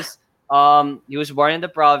 Well, because he was born in the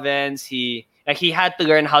province. He had to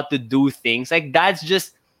learn how to do things. Like dads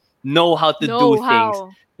just know how to do things.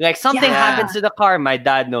 Like something happens to the car, my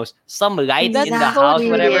dad knows. Some lights in the house,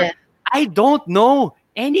 whatever. I don't know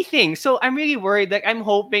anything. So I'm really worried. Like I'm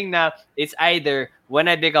hoping that it's either when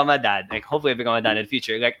I become a dad, like hopefully I become a dad in the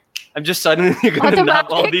future, like I'm just suddenly gonna have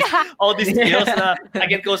all these skills na I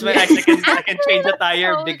can close my eyes, I can change the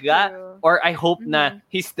tire So bigla. true. Or I hope na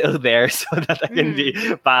he's still there so that I can be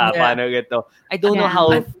paano ganito. I don't know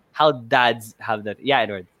how dads have that. Yeah,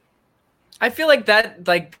 Edward. I feel like that,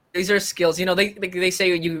 like, these are skills. They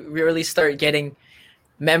say you really start getting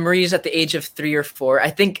memories at the age of 3 or 4. I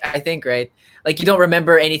think, right? Like, you don't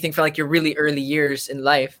remember anything from like your really early years in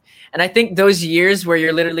life. And I think those years where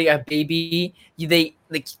you're literally a baby,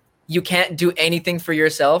 you can't do anything for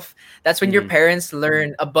yourself. That's when your parents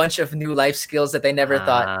learn a bunch of new life skills that they never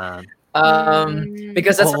thought.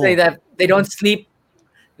 Because that's something that they don't sleep.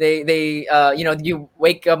 They you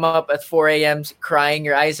wake them up at 4 a.m. crying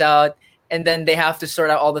your eyes out, and then they have to sort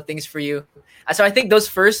out all the things for you. So I think those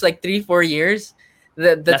first like 3-4 years,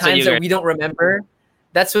 the times that we don't remember,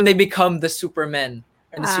 that's when they become the supermen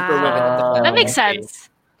and the superwomen of the family. That makes sense.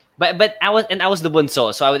 But I was the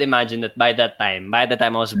bunso, so I would imagine that by the time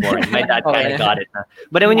I was born, my dad kind of got it.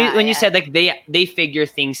 But when you said like they figure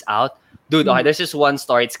things out, dude, okay, there's just one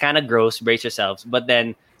story. It's kind of gross. Brace yourselves. But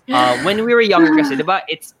then when we were younger, kasi, diba,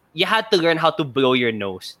 you had to learn how to blow your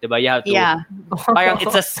nose, diba? You have to. Parang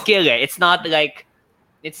it's a skill. It's not like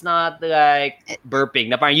burping.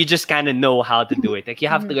 Na parang you just kind of know how to do it. Like you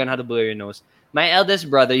have to learn how to blow your nose. My eldest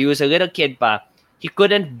brother, he was a little kid pa. He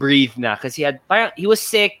couldn't breathe na kasi he was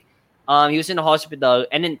sick. He was in the hospital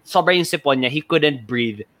and then sobra yung sipon niya. He couldn't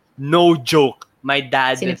breathe. No joke. My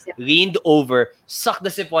dad leaned over, sucked the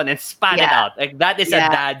sipon and spat it out. Like that is a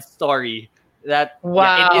dad's story. That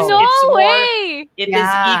it is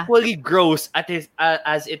equally gross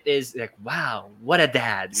as it is like, wow, what a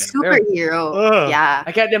dad. Superhero. Yeah.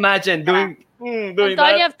 I can't imagine doing Antonio,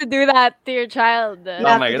 that. you have to do that to your child.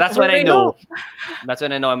 Oh my god, that's when I know. That's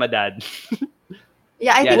when I know I'm a dad.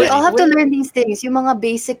 Yeah, I think we all have to learn these things. Yung mga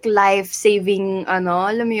basic life-saving,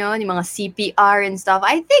 alam mo yun, yung mga CPR and stuff.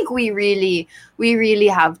 I think we really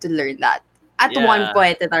have to learn that at one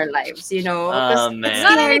point in our lives, you know? Man.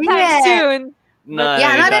 Not anytime soon. Not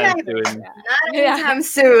anytime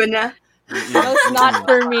soon. No, it's not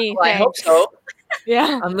for me. Well, I hope so.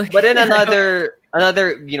 Yeah. But then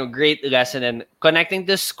another great lesson and connecting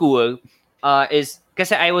to school is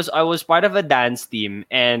because I was part of a dance team,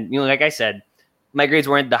 and like I said, my grades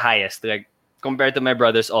weren't the highest, like compared to my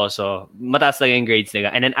brothers also. Mataas lang yung grades nila.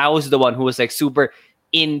 And then I was the one who was like super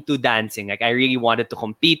into dancing. Like I really wanted to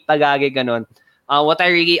compete palagi, ganon. What I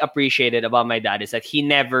really appreciated about my dad is that he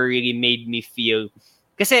never really made me feel,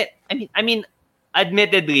 kasi I mean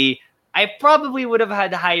admittedly, I probably would have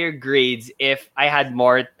had higher grades if I had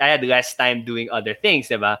less time doing other things,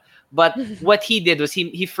 diba? But what he did was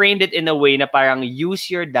he framed it in a way na parang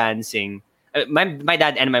use your dancing, my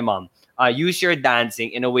dad and my mom, use your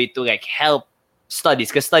dancing in a way to like help studies,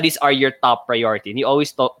 because studies are your top priority. And he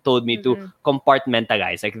always told me to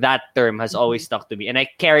compartmentalize. Like that term has always stuck to me, and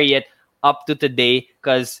I carry it up to today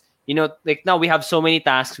because like now we have so many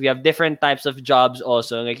tasks, we have different types of jobs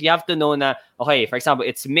also. Like you have to know na, okay, for example,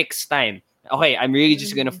 it's mix time. Okay, I'm really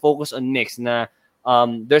just gonna focus on mix. Na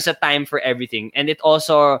there's a time for everything, and it's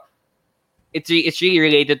really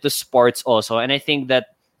related to sports also. And I think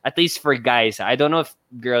that at least for guys, I don't know if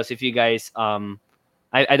girls, if you guys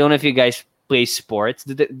I don't know if you guys play sports.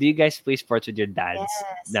 Do you guys play sports with your dads,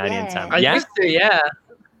 Yes, Danny and Sam? yes. I Yeah, used to, yeah.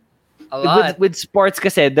 A lot. with sports,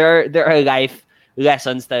 kasi there are life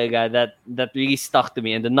lessons talaga that really stuck to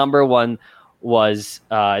me. And the number one was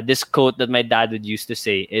this quote that my dad would used to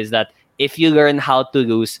say is that if you learn how to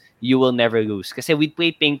lose, you will never lose. Kasi we'd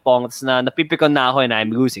play ping pong, tapos napipikon na ako and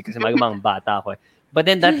I'm losing kasi magamang bata ako. But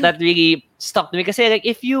then that really stuck to me kasi like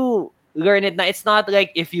if you learn it na, it's not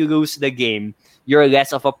like if you lose the game, you're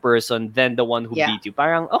less of a person than the one who beat you.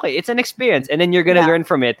 Parang, okay, it's an experience and then you're gonna learn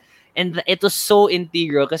from it. And it was so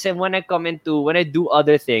integral kasi when I do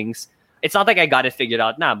other things, it's not like I got it figured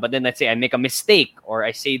out now. But then let's say I make a mistake or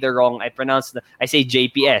I say I say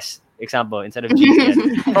JPS, example, instead of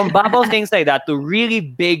GPS. From bubble things like that to really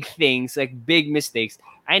big things, like big mistakes,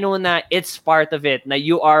 I know na it's part of it, na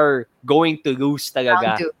you are going to lose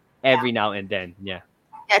talaga every now and then. Yeah.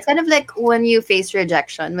 Yeah, it's kind of like when you face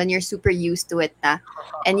rejection, when you're super used to it na,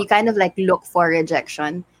 and you kind of like look for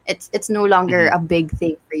rejection. It's no longer a big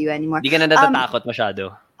thing for you anymore. Di ka na natatakot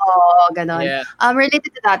masyado. Oh, ganon. Yeah.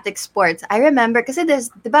 Related to that, like sports, I remember kasi there's,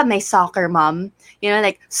 diba, may soccer mom,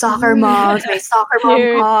 like soccer moms, may soccer mom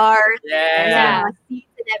Cute. card, Yeah.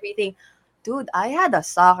 seats and everything. Dude, I had a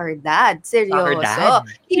soccer dad. Seryoso. dad?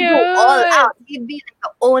 He'd go all out. He'd be like the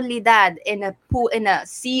only dad in a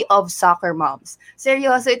sea of soccer moms.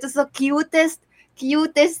 Seryoso, it was the cutest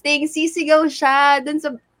thing. Sisigaw siya dun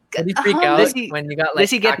sa... Did you freak out when you got like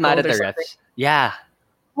Does he get mad at tackled the or something? refs? Yeah.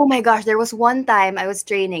 Oh my gosh, there was one time I was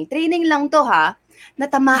training. Training lang to ha.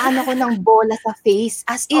 Natamaan ako ng bola sa face.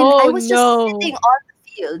 As in, Oh, I was just no. sitting on the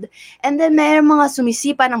field. And then mayroong mga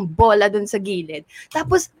sumisipa ng bola dun sa gilid.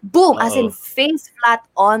 Tapos, boom! As in, face flat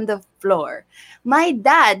on the floor. My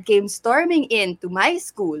dad came storming into my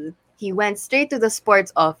school. He went straight to the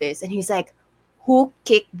sports office. And he's like, who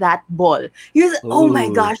kicked that ball? He was, oh my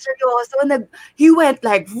Ooh. gosh, seryoso. He went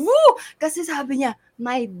like, woo! Kasi sabi niya,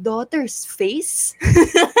 my daughter's face?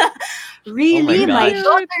 Really? Oh my My gosh.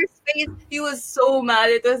 daughter's face? He was so mad.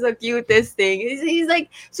 It was the cutest thing. He's like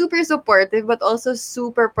super supportive, but also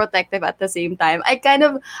super protective at the same time. I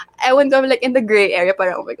went to like in the gray area,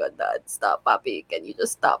 parang, oh my God, Dad, stop, Papi. Can you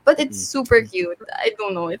just stop? But it's super cute. I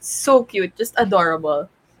don't know. It's so cute. Just adorable.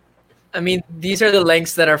 I mean, these are the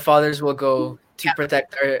lengths that our fathers will go to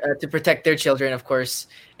protect their children, of course.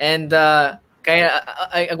 And kaya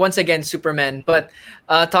once again, Superman. But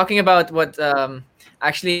talking about what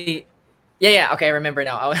actually, okay, I remember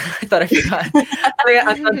now. I thought I forgot.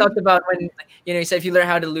 Anton talked about when he said if you learn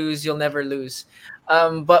how to lose, you'll never lose.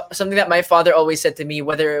 But something that my father always said to me,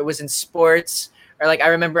 whether it was in sports or like I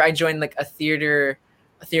remember I joined like a theater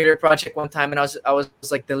project one time, and I was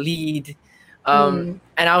like the lead. And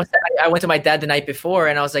I went to my dad the night before,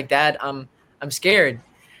 and I was like, Dad, I'm scared.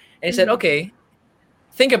 And he said, okay,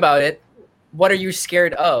 think about it. What are you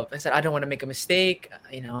scared of? I said, I don't want to make a mistake.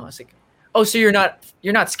 I was like, oh, so you're not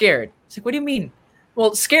scared. It's like, what do you mean?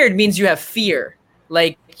 Well, scared means you have fear.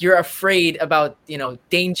 Like you're afraid about,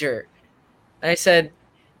 danger. And I said,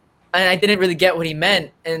 and I didn't really get what he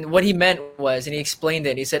meant. And what he meant was, and he explained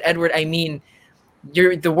it. He said, Edward, I mean,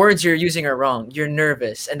 the words you're using are wrong. You're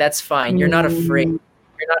nervous, and that's fine. You're not afraid.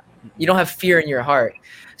 You don't have fear in your heart.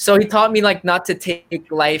 So he taught me like not to take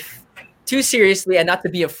life too seriously and not to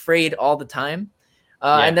be afraid all the time.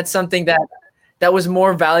 And that's something that was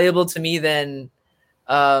more valuable to me than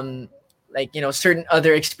certain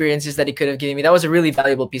other experiences that he could have given me. That was a really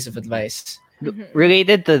valuable piece of advice.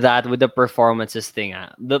 Related to that with the performances thing,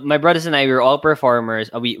 my brothers and I, we were all performers.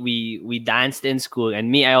 We danced in school, and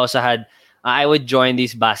me, I also had I would join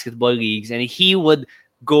these basketball leagues, and he would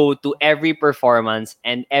go to every performance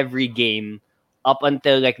and every game up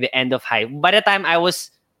until like the end of high. By the time I was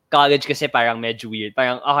college, kasi parang medyo weird.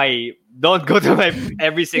 Parang, okay, don't go to my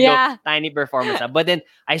every single tiny performance. But then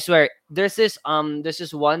I swear, there's this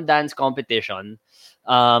one dance competition.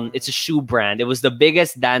 It's a shoe brand. It was the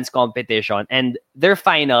biggest dance competition, and their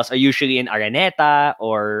finals are usually in Araneta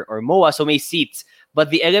or MOA, so may seats. But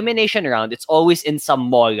the elimination round, it's always in some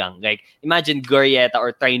mall lang. Like, imagine Glorieta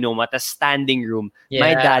or Trinoma, a standing room. Yeah.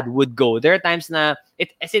 My dad would go. There are times na,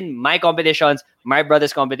 as in my competitions, my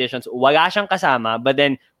brother's competitions, wala siyang kasama, but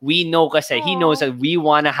then we know kasi, he knows that we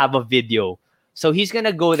want to have a video So he's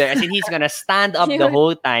gonna go there. I think he's gonna stand up the Cute.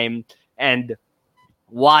 whole time and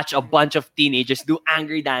watch a bunch of teenagers do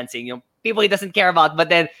angry dancing. People he doesn't care about, but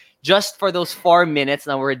then just for those 4 minutes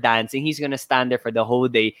now we're dancing, he's gonna stand there for the whole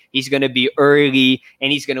day. He's gonna be early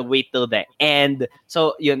and he's gonna wait till the end.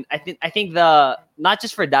 So I think the not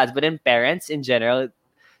just for dads but in parents in general,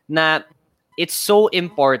 na it's so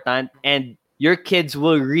important, and your kids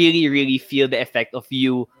will really really feel the effect of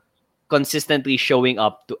you consistently showing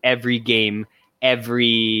up to every game,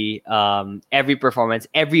 every performance,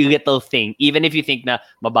 every little thing. Even if you think na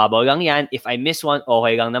mababaw lang yan, if I miss one,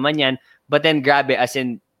 okay lang naman yan. But then grabe, as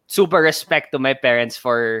in super respect to my parents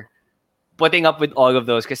for putting up with all of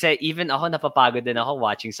those. Kasi even ako napapagod din ako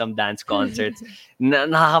watching some dance concerts.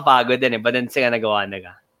 Nakakapagod din eh. But then sila nagawa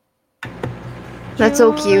nila. That's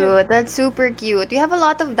so cute. That's super cute. You have a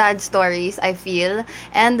lot of dad stories, I feel.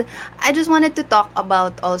 And I just wanted to talk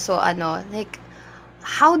about also, like,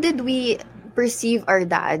 how did we perceive our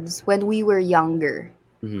dads when we were younger?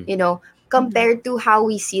 Mhm. You know, compared to how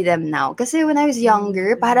we see them now. Kasi when I was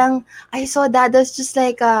younger, parang I saw dad as just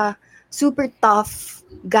like a super tough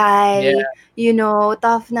guy. Yeah. You know,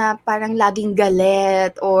 tough na parang laging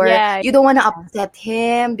galit, or Yeah. you don't want to upset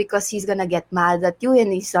him because he's gonna get mad at you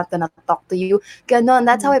and he's not gonna talk to you. Ganon,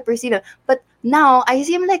 that's how I perceive him. But now, I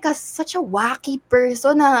see him like such a wacky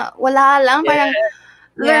person na wala lang, parang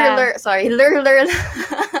Yeah. lur. Ooh,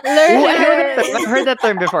 I've heard that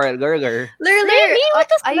term before, lurler. Really? What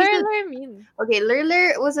does I used to- lurler mean? Okay,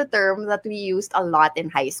 lurler was a term that we used a lot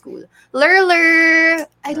in high school. Lurler,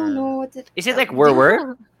 I don't know what Is it like were?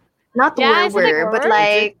 Not Yeah, is it like were, but were?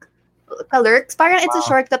 like kalurks. Parang it's a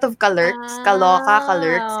shortcut of kalurks. Kaloka,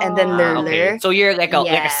 kalurks, and then Ah, lurler. Okay, so you're like a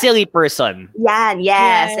Yeah. silly person. Yes,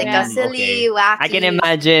 Yeah, like yeah. a silly, wacky. I can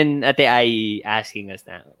imagine Ate Ai asking us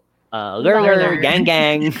now. Lurler, Lurler. gang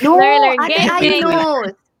gang. No, Lurler, Ate gang, Ai gang.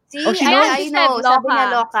 knows. See, Oh, she Ate knows? Ai She said knows. Sabi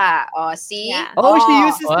niya loka. loka. Oh, see? Yeah. Oh, she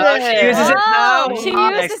uses Wow, she that. uses it now. Oh, she Oh,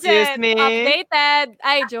 uses excuse it. me. Updated.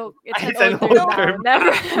 I joke. It's It's an an older old now. term.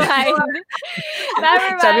 Never mind. Never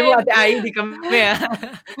mind. Sabi mo, Ate Ai, hindi kami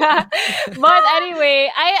But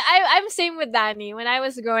anyway, I'm same with Danny. When I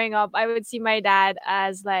was growing up, I would see my dad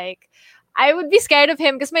as like, I would be scared of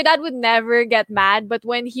him because my dad would never get mad. But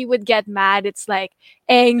when he would get mad, it's like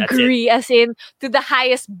angry, as in to the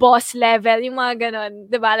highest boss level. Yung mga ganon,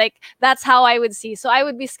 diba? Like, that's how I would see. So I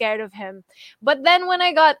would be scared of him. But then when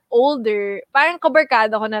I got older, parang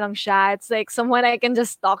kabarkada ko na lang siya. It's like someone I can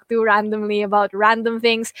just talk to randomly about random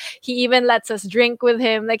things. He even lets us drink with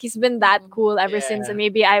him. Like, he's been that cool ever since Yeah.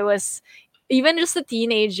 maybe I was even just a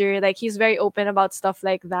teenager. Like, he's very open about stuff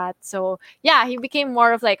like that. So yeah, he became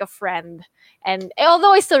more of like a friend. And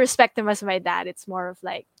although I still respect him as my dad, it's more of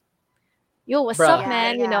like, yo, what's Bruh. up,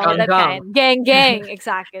 man? You Yeah, know, yeah. that Gang, kind. Gang, gang.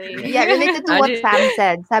 Exactly. Yeah, related to what Imagine- Sam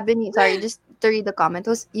said. Sabi ni, sorry, just to read the comment,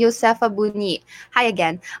 was Josefa Buni. Hi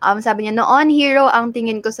again. Sabi niya, noon hero ang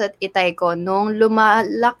tingin ko sa itay ko. Nung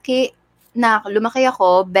lumaki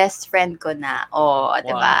ako, best friend ko na. Oh,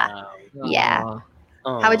 diba? Yeah.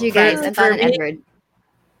 How about you guys? For- Anton for and me- Edward.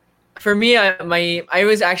 For me, I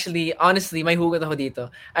was actually, honestly, may hugot ako dito.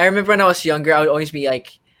 I remember when I was younger, I would always be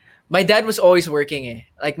like, my dad was always working.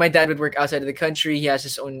 Like, my dad would work outside of the country. He has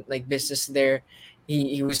his own like business there.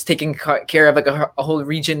 He was taking care of like a whole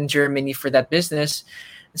region in Germany for that business.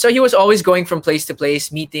 So he was always going from place to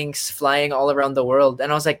place, meetings, flying all around the world.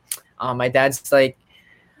 And I was like, oh, my dad's like,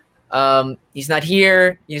 he's not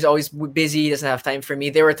here. He's always busy. He doesn't have time for me.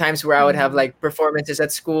 There were times where I would have like performances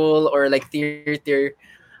at school or like theater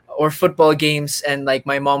or football games, and like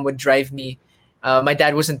my mom would drive me. My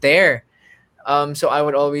dad wasn't there, so I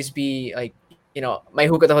would always be like, may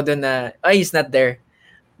hugot ako dun na, he's not there.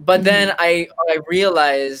 But then I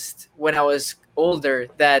realized when I was older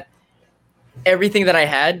that everything that I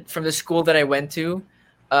had, from the school that I went to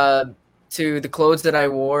the clothes that I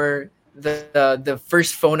wore, the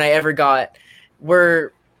first phone I ever got,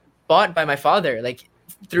 were bought by my father. Like,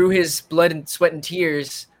 through his blood and sweat and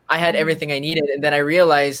tears, I had everything I needed. And then I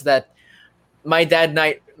realized that my dad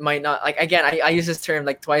might not, like, again, I use this term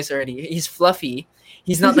like twice already. He's fluffy.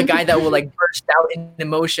 He's not the guy that will like burst out in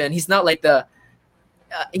emotion. He's not like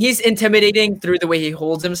he's intimidating through the way he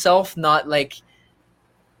holds himself, not like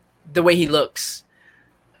the way he looks.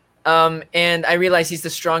 And I realized he's the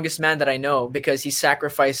strongest man that I know because he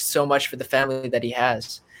sacrificed so much for the family that he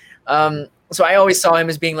has. So I always saw him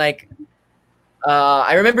as being like,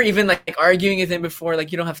 I remember even like arguing with him before,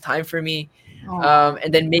 like, you don't have time for me.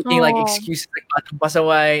 And then making like Aw. excuses like batang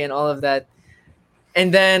pasaway and all of that.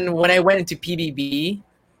 And then when I went into PBB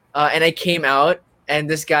and I came out, and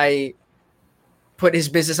this guy put his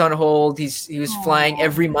business on hold. He was flying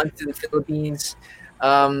every month to the Philippines.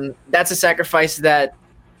 That's a sacrifice that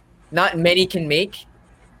not many can make.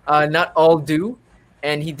 Not all do,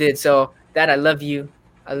 and he did. So, Dad, I love you,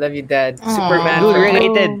 Dad. Superman Dude, for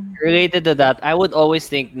life. related to that, I would always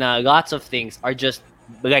think na lots of things are just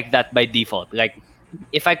like that by default. Like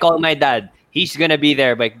if I call my dad, he's gonna be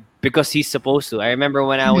there like because he's supposed to. I remember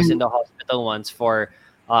when I was in the hospital once for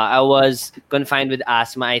I was confined with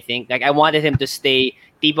asthma, I think. Like I wanted him to stay.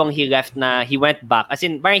 Tipong he left na he went back. As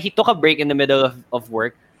in parang he took a break in the middle of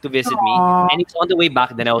work to visit me. Aw. And he's on the way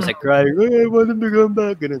back. Then I was like crying, "Oh, I want him to come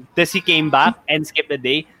back." Ganun. Tapos he came back and skipped the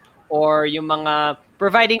day. Or yung mga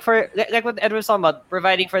providing for like what Edward was talking about,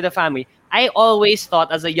 providing for the family. I always thought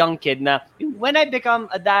as a young kid na when I become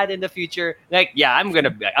a dad in the future, like yeah, I'm gonna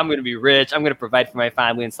be rich, I'm gonna provide for my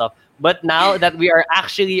family and stuff. But now that we are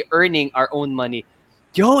actually earning our own money,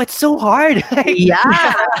 yo, it's so hard. Like, Yeah.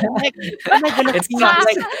 like, am I gonna It's feed, tough.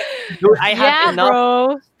 like, dude, I have Yeah, enough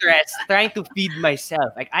bro. stress trying to feed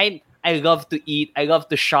myself. Like I love to eat, I love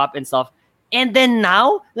to shop and stuff. And then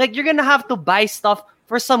now, like you're gonna have to buy stuff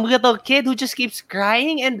for some little kid who just keeps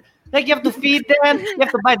crying and like you have to feed them, you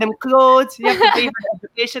have to buy them clothes, you have to pay for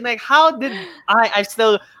education. Like how did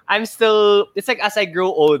I'm still it's like as I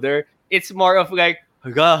grow older, it's more of like,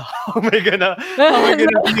 "Haga, how am I gonna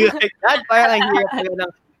be like that?" Parang ang hirap talaga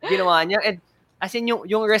ng ginawa niya. And as in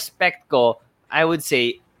yung respect ko, I would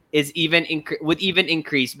say is would even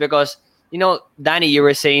increase because Danny, you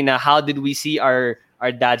were saying how did we see our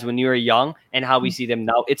dads when we were young and how we see them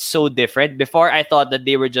now? It's so different. Before I thought that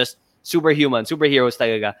they were just superheroes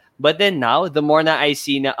talaga. But then now, the more na I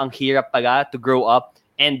see na ang hirap pala to grow up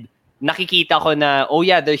and nakikita ko na, oh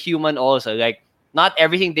yeah, they're human also. Like, not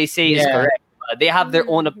everything they say is Yeah. correct. They have their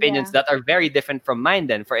own opinions Yeah. that are very different from mine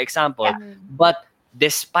then, for example. Yeah. But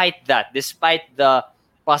despite the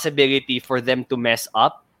possibility for them to mess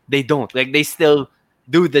up, they don't. Like, they still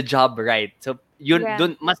do the job right. So, yun, Yeah.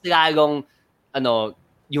 dun, mas lalong,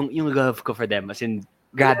 yung love ko for them. As in,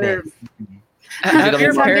 grabe. Have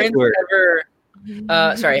your Becoming parents mature.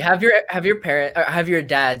 ever? Sorry. Have your parent or have your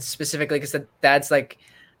dad specifically? Because the dad's like,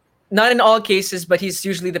 not in all cases, but he's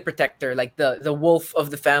usually the protector, like the wolf of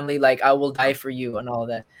the family. Like I will die for you and all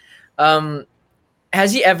that.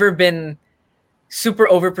 Has he ever been super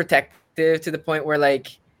overprotective to the point where like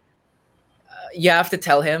you have to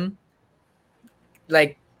tell him,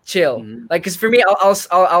 like chill, Mhm. like because for me,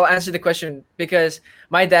 I'll answer the question because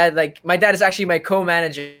my dad is actually my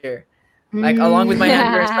co-manager. Like along with my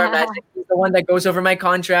handler, Star Magic, he's the one that goes over my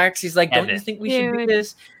contracts. He's like, "Don't you Evan. think we should do Cute.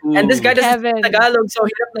 this?" And this guy doesn't Kevin. speak Tagalog, so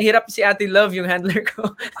hirap na hirap si Ate Love yung handler ko.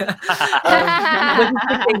 But he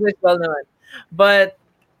speaks English well naman. But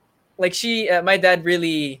like my dad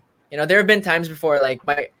really, there have been times before like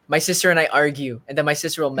my sister and I argue, and then my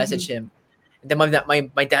sister will message him, and then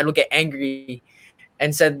my dad will get angry,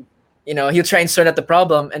 and said, he'll try and sort out the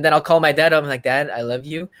problem, and then I'll call my dad up. I'm like, "Dad, I love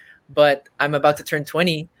you, but I'm about to turn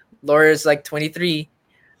 20. Laura's like 23.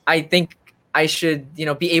 I think I should,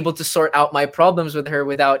 be able to sort out my problems with her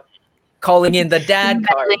without calling in the dad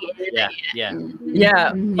card." Yeah.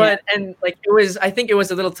 Yeah, but and like I think it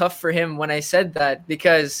was a little tough for him when I said that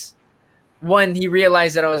because one, he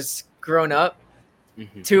realized that I was grown up.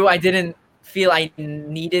 Mhm. Two, I didn't feel I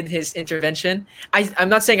needed his intervention. I'm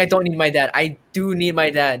not saying I don't need my dad. I do need my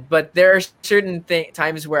dad, but there are certain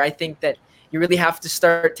times where I think that you really have to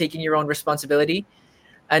start taking your own responsibility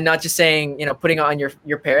and not just saying, putting it on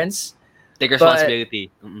your parents. Take responsibility.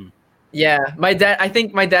 Yeah, I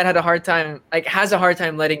think my dad has a hard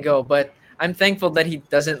time letting go, but I'm thankful that he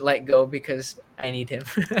doesn't let go because I need him.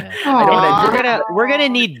 I don't wanna Aw. We're gonna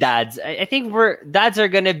need dads. I think dads are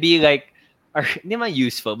gonna be like hindi man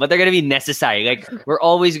useful, but they're gonna be necessary. Like we're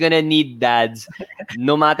always gonna need dads,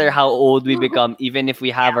 no matter how old we become, even if we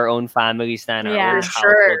have our own families and our Yeah. own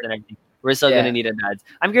Sure. households and everything. We're still Yeah. gonna need a dad.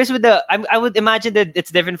 I'm curious with I would imagine that it's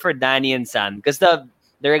different for Danny and Sam because the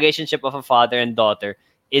relationship of a father and daughter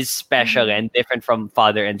is special and different from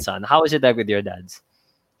father and son. How is it like with your dads?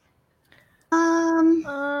 You Um,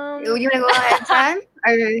 wanna go ahead, Sam?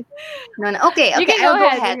 Or no? Okay, You okay. can go I'll go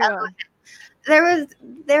ahead, ahead. you I'll go. go ahead.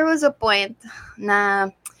 There was a point na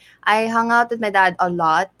I hung out with my dad a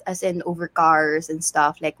lot, as in over cars and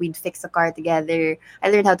stuff. Like we'd fix the car together.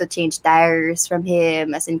 I learned how to change tires from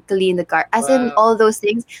him, as in clean the car, as in Wow. all those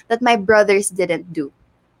things that my brothers didn't do.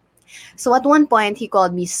 So at one point, he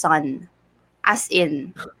called me son, as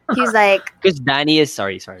in he's like, Because Danny is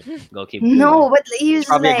sorry. Go keep. no, but he was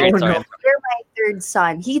Probably a like, great story. you're my third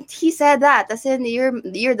son. He said that, as in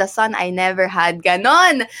you're the son I never had.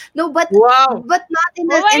 Ganon. No, but Wow. not in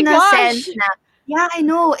Oh my a gosh. sense na Yeah, I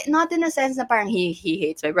know. Not in a sense na parang he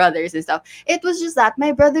hates my brothers and stuff. It was just that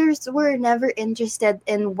my brothers were never interested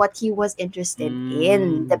in what he was interested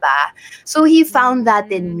in, Mm. diba? So he found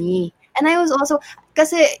that in Mm. me. And I was also,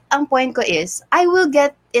 kasi ang point ko is, I will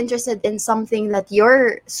get interested in something that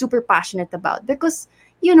you're super passionate about because,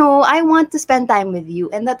 I want to spend time with you.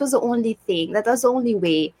 And that was the only thing, that was the only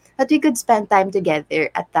way that we could spend time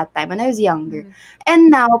together at that time when I was younger. Mm. And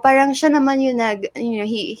now, parang siya naman yung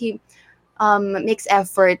he makes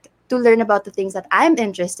effort to learn about the things that I'm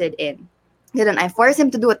interested in. Ganun, I force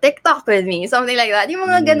him to do a TikTok with me, something like that. Yung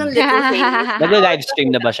mga ganun little things. Nag-live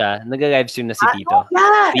stream na ba siya? Nag-live stream na si Tito?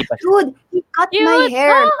 Yeah, Di pa siya. dude, he cut my Cute,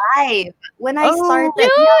 hair live when I started.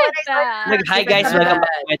 Cute! When I started. Hi guys, welcome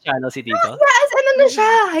back to my channel si Tito. Yes, ano na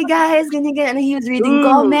siya? Hi guys, ganyan. And he was reading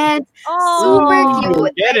Ooh. comments. Oh. Super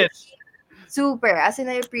cute. Get it. Super. As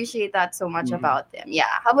in, I appreciate that so much Mm. about him.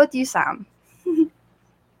 Yeah. How about you, Sam?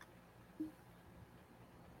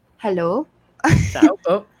 Hello?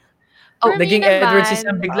 Oh, For me naging Edward si naman-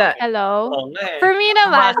 Sam bigla. Hello? Oo nga eh. For me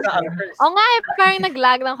naman, Basta ang first. oo nga, parang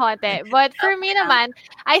nag-lag ng konti. But for me naman,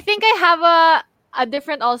 I think I have a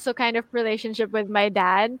different also kind of relationship with my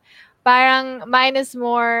dad. Parang mine is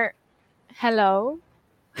more, hello?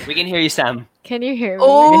 We can hear you, Sam. Can you hear me?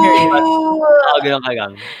 Oh! Ganun ka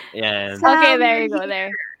lang. Yan. Sam, Okay, there you go,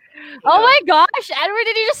 there. Oh my gosh, Edward,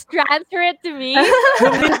 did you just transfer it to me?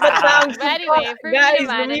 Lumipat na ang But anyway, for Guys, me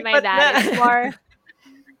naman and my lumipat dad, na.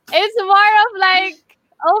 it's more of like,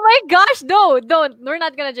 oh my gosh, no, don't. We're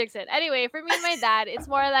not gonna jinx it. Anyway, for me and my dad, it's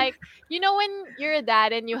more like, when you're a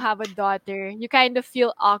dad and you have a daughter, you kind of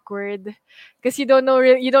feel awkward because you don't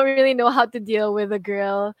really know how to deal with a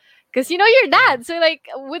girl. Because you're dad. So like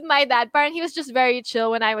with my dad, parang he was just very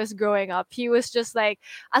chill when I was growing up. He was just like,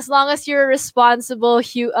 as long as you're a responsible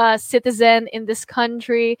citizen in this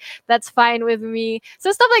country, that's fine with me. So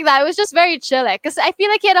stuff like that. It was just very chill. Because I feel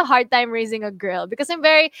like he had a hard time raising a girl because I'm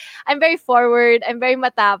very forward, I'm very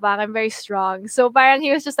matapang, I'm very strong. So parang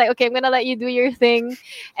he was just like, okay, I'm gonna let you do your thing,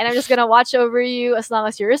 and I'm just gonna watch over you as long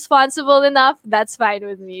as you're responsible enough. That's fine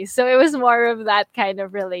with me. So it was more of that kind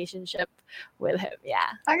of relationship with him. Yeah.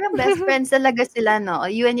 Parang best friends talaga sila, no?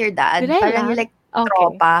 You and your dad. Did I Parang laugh? you're like Okay.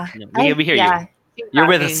 tropa. We hear you. You're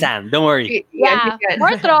with us, Sam. Don't worry. Yeah.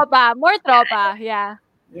 More tropa. Yeah.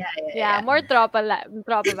 Yeah. More tropa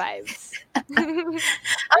vibes.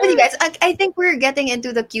 How about you guys? I think we're getting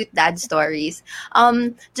into the cute dad stories.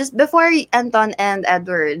 Just before Anton and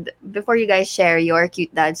Edward, before you guys share your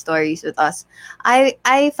cute dad stories with us,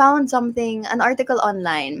 I found an article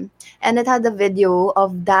online, and it had a video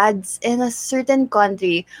of dads in a certain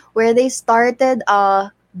country where they started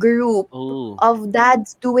a group Oh. of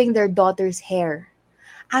dads doing their daughter's hair.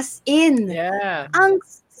 As in, Yeah. ang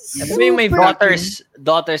Ito ba yung may super-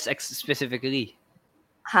 Daughters specifically.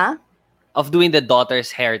 Huh? Of doing the daughter's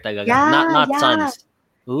hair talaga. Yeah, not yeah. sons.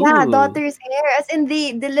 Yeah, Ooh. daughter's hair. As in,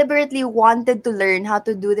 they deliberately wanted to learn how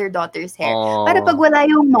to do their daughter's hair. Oh. Para pag wala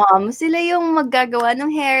yung mom, sila yung maggagawa ng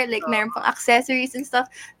hair. Like, meron pang accessories and stuff.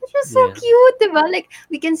 It's just so Yeah. cute, diba? Like,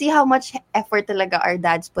 we can see how much effort talaga our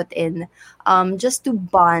dads put in just to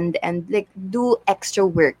bond and, like, do extra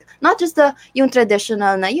work. Not just yung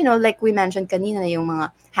traditional na, like we mentioned kanina, yung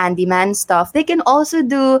mga handyman stuff. They can also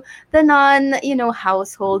do the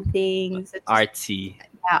household things. It's just, Artsy.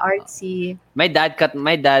 yeah, artsy. My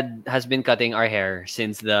dad has been cutting our hair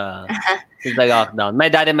since the lockdown. My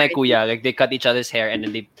dad and my kuya, like they cut each other's hair and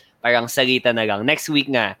then they parang salita na lang. Next week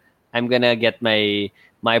nga, I'm gonna get my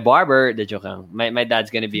barber. The joke lang. My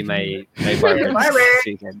dad's gonna be my barber. Barber. this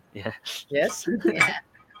weekend. Yeah. Yes.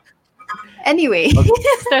 Anyway.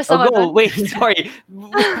 Stress Oh, ako go. dun. Wait, sorry.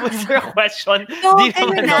 Was there a question? No, Di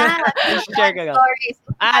ano naman, na. no? Share ka lang. Stories.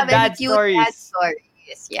 Ah, Have any dad cute stories. dad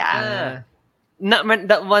stories. Yeah. Ah.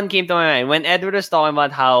 That one came to my mind when Edward was talking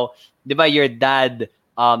about how, di ba, your dad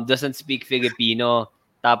doesn't speak Filipino,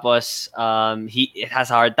 tapos he has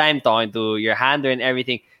a hard time talking to your handler and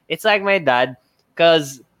everything. It's like my dad,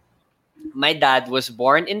 because my dad was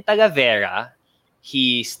born in Talavera.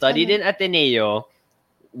 He studied in Ateneo,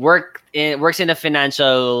 works in a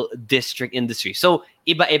financial district industry. So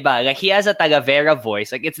iba-iba. Like he has a Talavera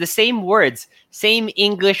voice. Like it's the same words, same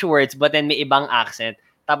English words, but then may ibang accent.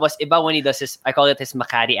 Tapos iba when he does I call it his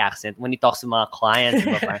Makati accent. When he talks to mga clients,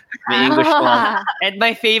 iba pa, may English lang. And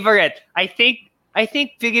my favorite, I think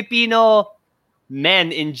Filipino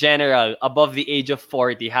men in general above the age of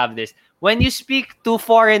 40 have this. When you speak to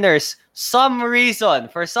foreigners, for some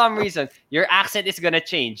reason, your accent is gonna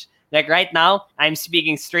change. Like right now, I'm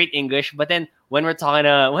speaking straight English, but then when we're talking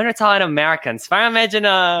to Americans, parang medyo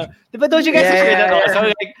na, diba, don't you guys Yeah, experience that yeah,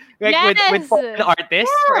 also? Like Like with Yes. foreign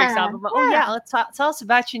artists, for Yeah, example. Oh yeah, tell us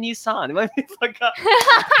about your new song. Well,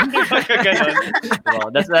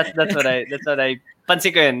 that's what I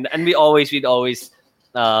pansin ko yun. And we'd always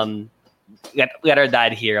um let our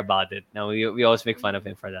dad hear about it. Now we always make fun of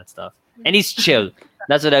him for that stuff. And he's chill.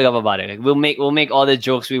 That's what I love about it. Like, we'll make all the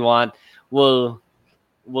jokes we want. We'll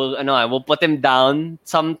put him down.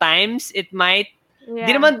 Sometimes it might.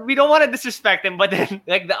 Di naman, we don't want to disrespect him, but then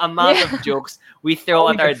like the amount of jokes we throw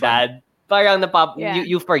at our dad, parang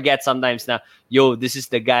you forget sometimes na, yo, this is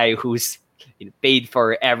the guy who's paid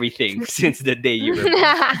for everything since the day you were born.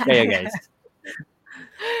 Kaya guys.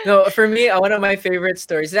 No, for me, one of my favorite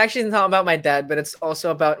stories. It's actually not about my dad, but it's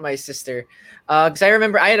also about my sister. Because I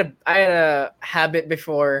remember I had a habit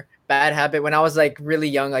before, bad habit, when I was like really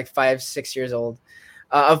young, like 5-6 years old.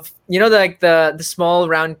 Of the small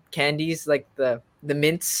round candies, like the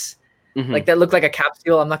mints, like that look like a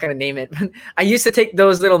capsule. I'm not gonna name it. I used to take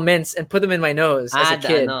those little mints and put them in my nose as a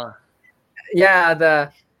kid. Yeah,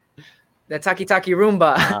 the Taki Taki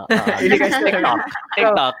Roomba. You guys know that?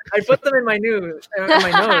 TikTok. I put them in my nose,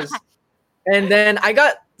 and then I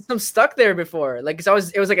got some stuck there before. Like, it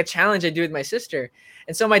was like a challenge I do with my sister,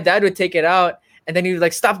 and so my dad would take it out, and then he would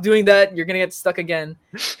like, stop doing that. You're gonna get stuck again.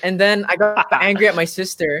 And then I got angry at my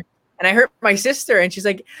sister, and I hurt my sister, and she's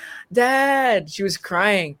like, "Dad," she was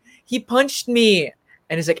crying. "He punched me,"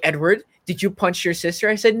 and he's like, "Edward, did you punch your sister?"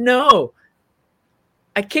 I said, "No,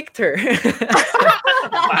 I kicked her."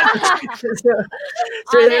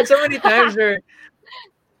 so there's so many times where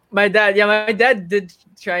my dad did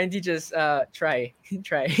try and teach us and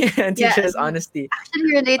teach us honesty. Actually,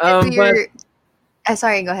 related to your...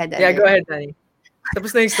 sorry, go ahead, Danny. Yeah, go ahead, Danny.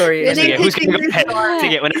 Tapos na yung story. Related Sige, who's to gonna go your ahead? story.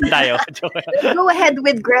 Sige, una tayo. Go ahead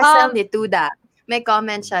with Gresel Nituda. May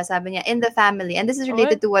comment siya, sabi niya, in the family, and this is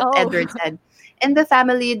related to what Edward said. In the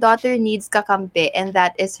family, daughter needs kakampi, and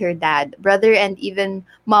that is her dad. Brother and even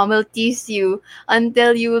mom will tease you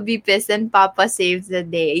until you will be pissed and papa saves the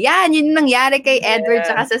day. Yan, yun nangyari kay Edward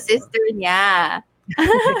tsaka sa sister niya.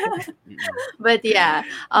 But yeah,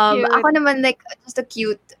 ako naman, like, just a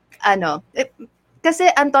cute, kasi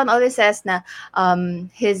Anton always says na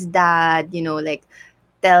his dad, like,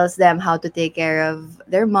 tells them how to take care of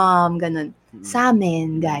their mom, ganun. Sa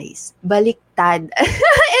amin, guys, baliktad.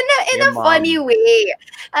 in a funny way.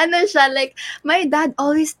 Ano siya, like, my dad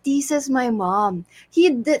always teases my mom.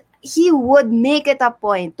 He would make it a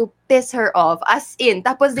point to piss her off, as in,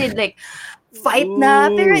 tapos they'd like fight na,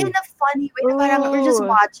 pero in a funny way. Parang we're just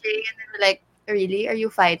watching, and then we're like, really? Are you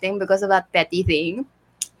fighting because of that petty thing?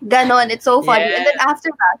 Ganon, it's so funny. Yeah. And then after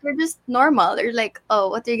that, we're just normal. They're like, oh,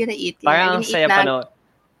 what are you gonna eat? Parang saya pano.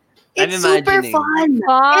 It's super fun.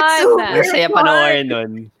 Fun. It's Saya super panoorin fun.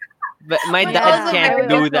 nun. But my Yeah. dad Also can't very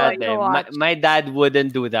do good that. to watch. My dad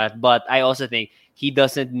wouldn't do that. But I also think he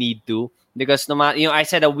doesn't need to, because no matter, I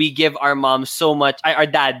said that we give our mom so much. Our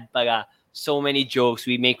dad, so many jokes.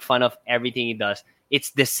 We make fun of everything he does. It's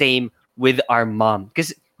the same with our mom,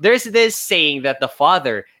 because there's this saying that the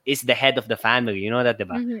father is the head of the family. You know that,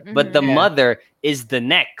 diba? But the mother is the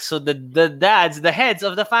neck. So the dads, the heads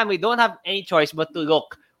of the family, don't have any choice but to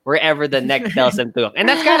look wherever the neck tells them to look. And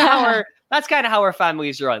that's kind of how our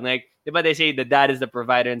families run. Like, diba, they say the dad is the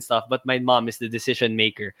provider and stuff, but my mom is the decision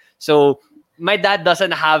maker. So my dad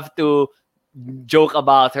doesn't have to joke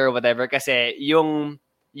about her or whatever, kasi yung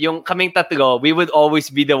kaming tatlo, we would always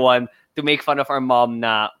be the one to make fun of our mom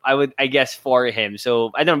na, I guess, for him. So,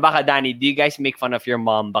 I don't know, baka Danny, do you guys make fun of your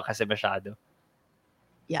mom baka sa masyado?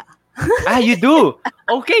 Yeah. You do?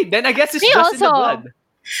 Okay, then I guess it's Me just in the also. blood.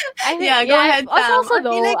 I think, Yeah, go ahead, Sam. Also I feel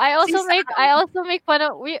though, like I also she's make fun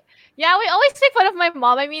of we always make fun of my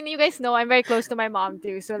mom. I mean, you guys know I'm very close to my mom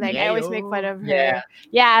too, so like I always make fun of her.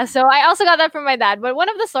 Yeah, so I also got that from my dad. But one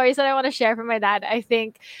of the stories that I want to share from my dad, I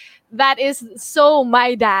think that is so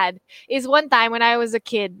my dad, is one time when I was a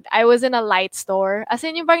kid, I was in a light store. As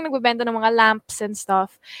in yung parang nagbebenta ng mga lamps and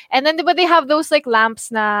stuff. And then diba they have those like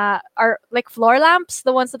lamps na are like floor lamps,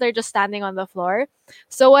 the ones that are just standing on the floor.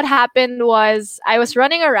 So what happened was I was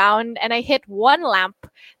running around and I hit one lamp,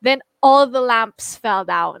 then all the lamps fell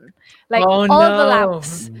down. Like all the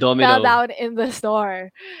lamps Domino. fell down in the store.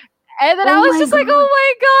 And then Oh I was my just like, God. oh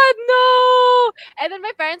my God, no. And then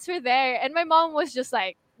my parents were there and my mom was just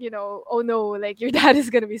like, oh no, like your dad is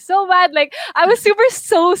gonna be so mad. Like I was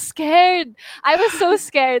so scared. I was so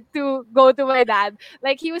scared to go to my dad.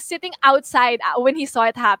 Like he was sitting outside when he saw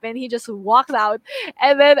it happen. He just walked out,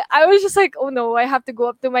 and then I was just like, oh no, I have to go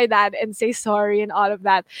up to my dad and say sorry and all of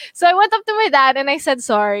that. So I went up to my dad and I said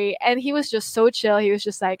sorry, and he was just so chill. He was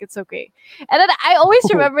just like, it's okay. And then I always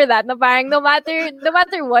remember that. Na parang no matter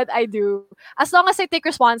what I do, as long as I take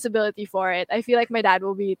responsibility for it, I feel like my dad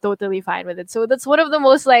will be totally fine with it. So that's one of the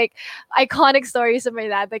most like iconic stories of my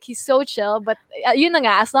dad. Like he's so chill, but yun na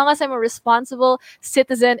nga, as long as I'm a responsible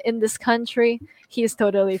citizen in this country, he's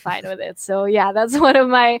totally fine with it. So yeah, that's one of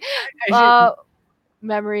my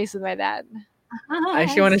memories with my dad. I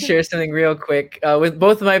actually want to share something real quick with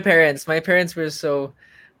both of my parents. My parents were so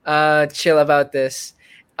chill about this.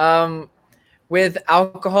 With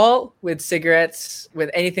alcohol, with cigarettes, with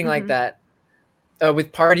anything like that,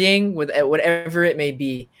 with partying, with whatever it may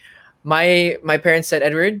be. My parents said,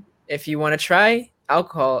 Edward, if you want to try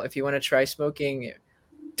alcohol, if you want to try smoking,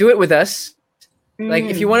 do it with us. Like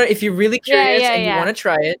if you're really curious and you want to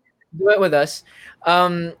try it, do it with us.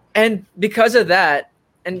 And because of that,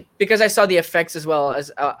 and because I saw the effects as well as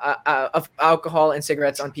of alcohol and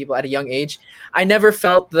cigarettes on people at a young age, I never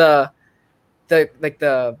felt the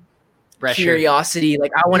Pressure. curiosity.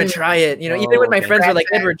 Like I want to try it. Even when my friends were like,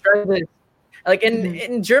 Edward, try this. Like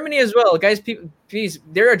in Germany as well, guys. Please,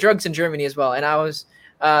 there are drugs in Germany as well. And I was,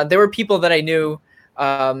 there were people that I knew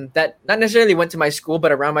that not necessarily went to my school,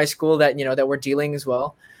 but around my school that that were dealing as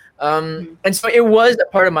well. And so it was a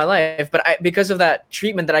part of my life. But because of that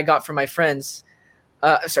treatment that I got from my friends,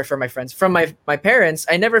 from my parents,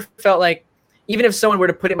 I never felt like, even if someone were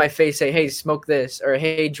to put it in my face, say, hey, smoke this, or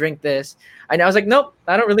hey, drink this, and I was like, nope,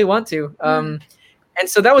 I don't really want to. And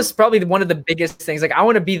so that was probably one of the biggest things. Like I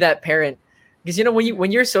want to be that parent. Because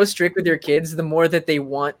when you're so strict with your kids, the more that they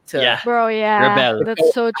want to rebel.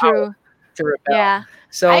 That's so true. To rebel. Yeah.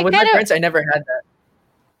 So with my parents, I never had that.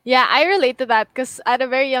 Yeah, I relate to that because at a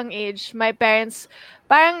very young age, my parents,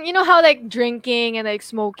 parang, how like drinking and like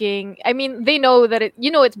smoking, I mean, they know that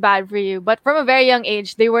it's bad for you. But from a very young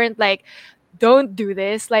age, they weren't like, don't do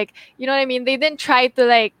this. Like, you know what I mean? They didn't try to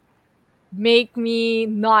like make me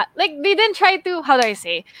not like, they didn't try to, how do I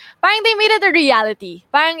say, parang they made it a reality,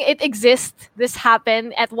 parang it exists, this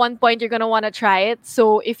happened at one point, you're gonna want to try it,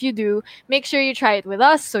 so if you do, make sure you try it with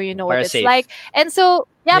us so you know what it's like. And so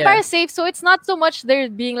para safe. So it's not so much they're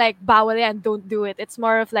being like bawal and don't do it. It's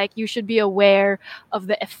more of like you should be aware of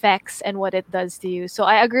the effects and what it does to you. So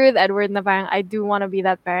I agree with Edward na parang I do want to be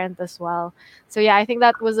that parent as well. So yeah, I think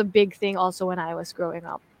that was a big thing also when I was growing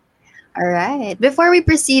up. All right. Before we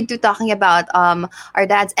proceed to talking about our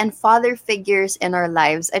dads and father figures in our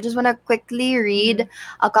lives, I just want to quickly read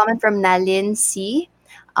a comment from Nalin C.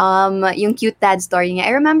 Yung cute dad story niya. I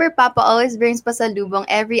remember Papa always brings pasalubong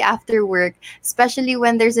every after work, especially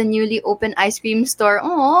when there's a newly open ice cream store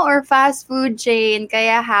or fast food chain.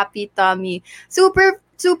 Kaya happy tummy. Super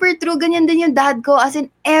true. Ganyan din yung dad ko. As in,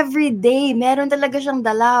 every day, meron talaga siyang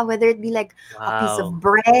dala. Whether it be like a piece of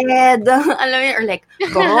bread, alam mo yun, or like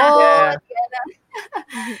goat.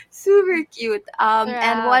 Super cute.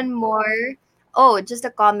 And one more. Oh, just a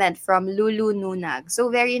comment from Lulu Nunag. So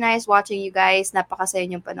very nice watching you guys. Napakasaya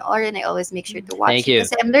niyong panoorin. I always make sure to watch Thank you.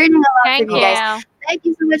 Kasi I'm learning a lot Thank from you guys. Thank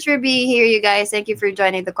you so much for being here, you guys. Thank you for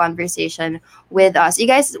joining the conversation with us. You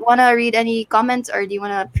guys want to read any comments or do you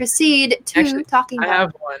want to proceed to Actually, talking about... I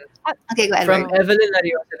have one. Okay, go ahead. From Evelyn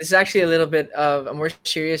Lariosa. This is actually a little bit of a more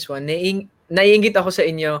serious one. Naiingit ako sa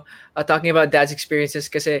inyo talking about dad's experiences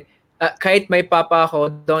kasi kahit may papa ako,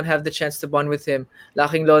 don't have the chance to bond with him.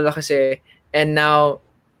 Laking lola kasi. And now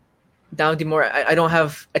the more I don't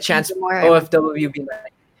have a chance OFW be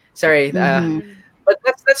like. Sorry. But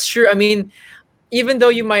that's true. I mean, even though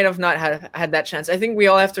you might have not had that chance, I think we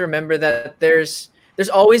all have to remember that there's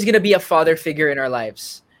always going to be a father figure in our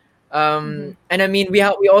lives. And I mean, we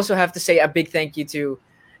also have to say a big thank you to,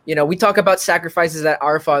 we talk about sacrifices that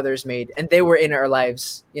our fathers made and they were in our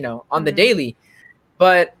lives, on the daily.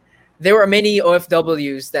 But there were many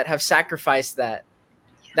OFWs that have sacrificed that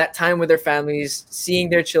time with their families, seeing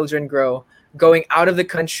their children grow, going out of the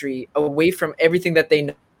country, away from everything that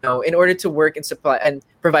they know in order to work and supply and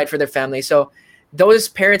provide for their family. So those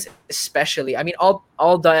parents especially, I mean,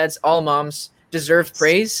 all dads, all moms deserve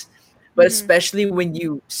praise, but especially when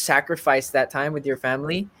you sacrifice that time with your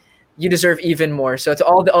family, you deserve even more. So to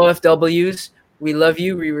all the OFWs, we love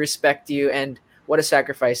you, we respect you, and what a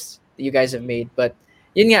sacrifice that you guys have made. But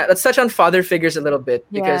yeah, let's touch on father figures a little bit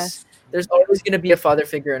because there's always going to be a father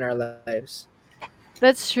figure in our lives.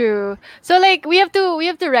 That's true. So like we have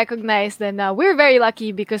to recognize that we're very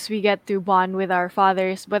lucky because we get to bond with our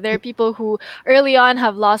fathers. But there are people who early on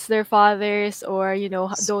have lost their fathers, or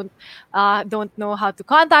don't know how to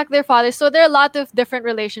contact their fathers. So there are a lot of different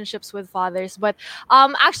relationships with fathers. But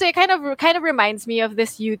actually, it kind of reminds me of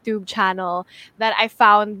this YouTube channel that I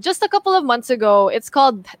found just a couple of months ago. It's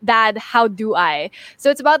called Dad, How Do I? So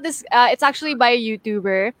it's about this. It's actually by a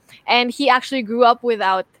YouTuber, and he actually grew up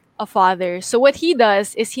without a father. So what he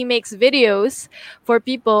does is he makes videos for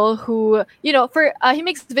people who, he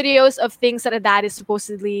makes videos of things that a dad is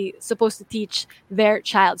supposedly supposed to teach their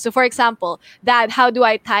child. So for example, Dad, how do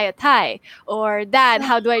I tie a tie? Or Dad,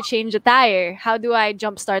 how do I change a tire? How do I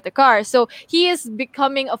jumpstart a car? So he is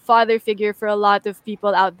becoming a father figure for a lot of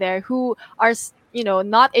people out there who are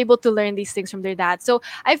not able to learn these things from their dad. So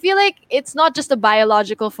I feel like it's not just a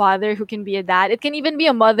biological father who can be a dad. It can even be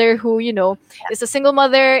a mother who, is a single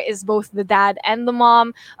mother, is both the dad and the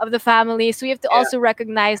mom of the family. So we have to also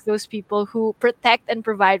recognize those people who protect and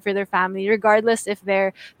provide for their family, regardless if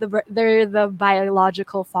they're the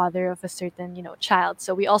biological father of a certain, child.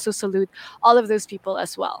 So we also salute all of those people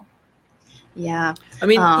as well. Yeah. I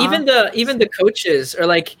mean, even the coaches are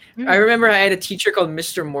like. I remember I had a teacher called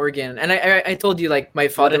Mr. Morgan, and I told you like my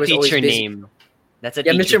What father a was always teacher busy. name. That's a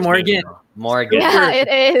Yeah, teacher's Mr. Morgan. name. Morgan. Yeah, it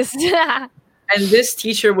is. And this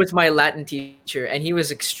teacher was my Latin teacher, and he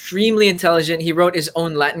was extremely intelligent. He wrote his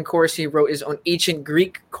own Latin course. He wrote his own ancient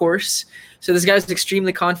Greek course. So this guy was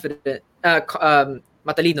extremely confident,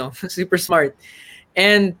 matalino, super smart.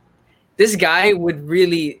 And this guy would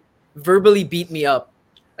really verbally beat me up.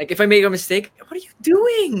 Like if I make a mistake, what are you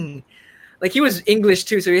doing? Like he was English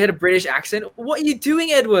too, so he had a British accent. What are you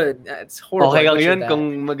doing, Edward? It's horrible. Okay lang What's your yun dad?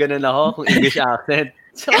 kung maganon ako, kung English accent.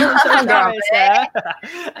 So Grabe. sir.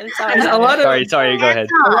 I'm sorry. A lot of- sorry, go ahead.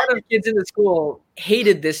 A lot of kids in the school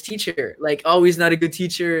hated this teacher. Like, oh, he's not a good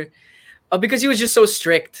teacher. Because he was just so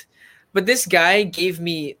strict. But this guy gave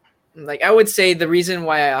me, like, I would say the reason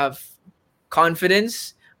why I have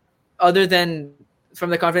confidence, other than from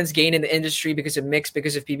the confidence gained in the industry because of Mix,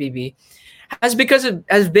 because of PBB, has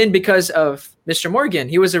been because of Mr. Morgan.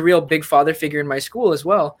 He was a real big father figure in my school as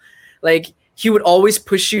well. Like, he would always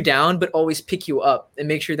push you down, but always pick you up and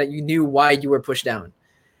make sure that you knew why you were pushed down.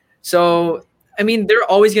 So, I mean, there are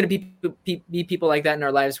always going to be people like that in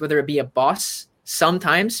our lives, whether it be a boss,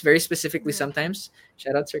 sometimes, very specifically sometimes.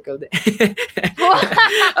 Shout out Circle Day.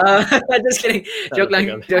 Just kidding. Joke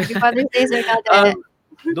lang. Happy Father's Day, Sir Calde.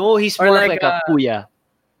 No, he's Or more like, like a kuya.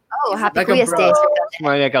 Oh, happy like a Kuya's bro. Day, Sir Calde. He's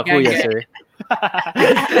more like a Yeah, kuya, yeah. sir.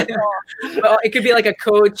 Well, it could be like a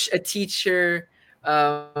coach, a teacher,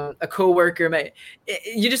 a coworker.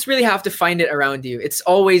 You just really have to find it around you. It's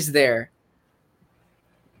always there.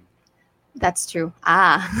 That's true.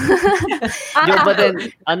 Yo, but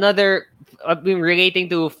then another relating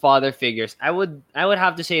to father figures, I would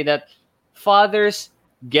have to say that fathers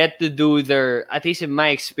get to do their, at least in my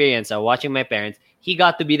experience, watching my parents, he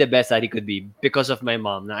got to be the best that he could be because of my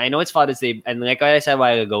mom. Now I know it's Father's Day, and like I said a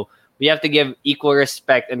while ago, we have to give equal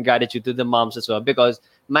respect and gratitude to the moms as well, because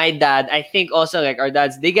my dad, I think also like our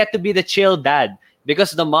dads, they get to be the chill dad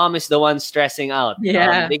because the mom is the one stressing out.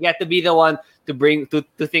 Yeah. They get to be the one to bring to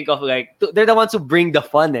think of like they're the ones who bring the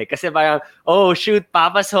fun kasi parang, oh shoot,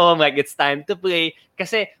 Papa's home, like it's time to play,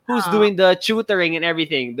 kasi who's doing the tutoring and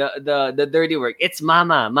everything, the dirty work? It's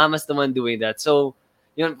mama's the one doing that. So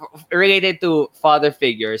related to father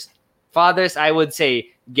figures, fathers, I would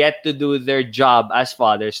say, get to do their job as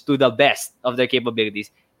fathers to the best of their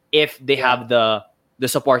capabilities if they have the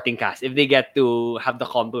supporting cast, if they get to have the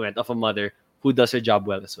complement of a mother who does her job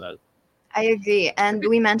well as well. I agree. And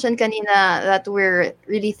we mentioned kanina that we're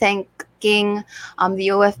really thanking the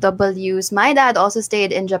OFWs. My dad also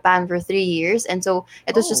stayed in Japan for 3 years. And so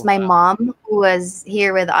it was just my mom who was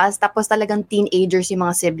here with us. Tapos talagang teenagers yung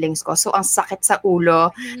mga siblings ko. So ang sakit sa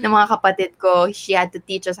ulo ng mga kapatid ko. She had to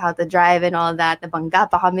teach us how to drive and all that. Nabangga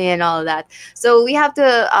pa kami and all that. So we have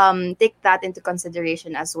to take that into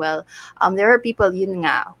consideration as well. There are people yun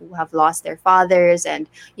nga who have lost their fathers and,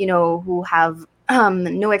 who have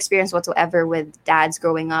no experience whatsoever with dads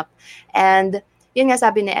growing up. And yun nga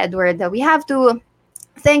sabi ni Edward, that we have to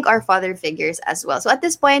thank our father figures as well. So at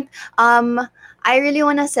this point, I really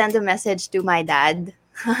want to send a message to my dad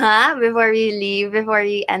before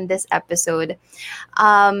we end this episode.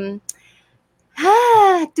 To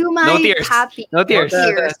my No tears. happy No tears.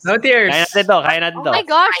 No tears. Kaya natin Oh to. my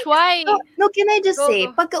gosh, why? No, can I just Go, say,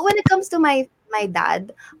 go. when it comes to my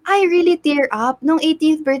dad, I really tear up. Nung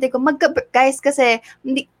 18th birthday ko, guys, kasi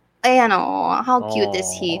Ayan, oh, how cute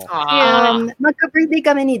is he? Aw. Magka-birthday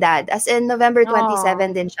kami ni Dad. As in, November Aw.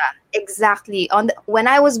 27 din siya. Exactly. When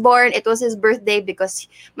I was born, it was his birthday because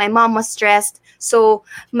my mom was stressed. So,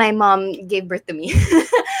 my mom gave birth to me.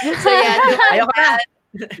 So, yeah, to my Ayoko na. dad,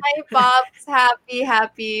 my pops,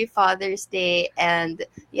 happy Father's Day. And,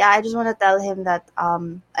 yeah, I just want to tell him that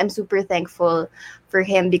I'm super thankful for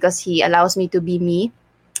him because he allows me to be me.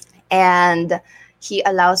 And he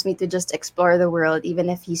allows me to just explore the world even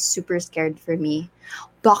if he's super scared for me.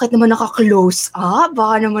 Bakit naman naka-close up?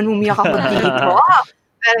 Baka naman umiyak ako dito.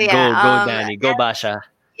 Pero yeah, Go, Danny. Go, Basha.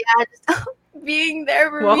 yeah, just being there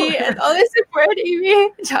for Wow. me and always supporting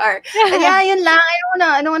me. Char. But yeah, yun lang.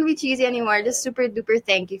 I don't wanna be cheesy anymore. Just super duper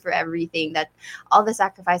thank you for everything, that all the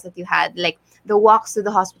sacrifice that you had. Like the walks to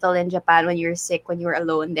the hospital in Japan when you were sick, when you were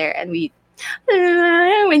alone there, and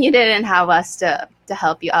when you didn't have us to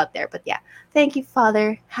help you out there. But yeah, thank you,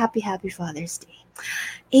 Father. Happy Father's Day.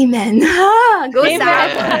 Amen. Go Amen.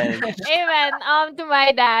 Sam. Amen. To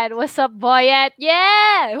my dad, what's up, Boyet?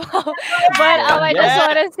 Yeah. But I just Yeah.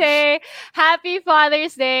 want to say happy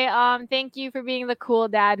Father's Day. Thank you for being the cool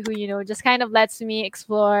dad who just kind of lets me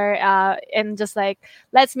explore, and just like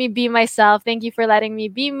lets me be myself. Thank you for letting me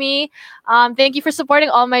be me. Thank you for supporting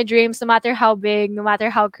all my dreams, no matter how big, no matter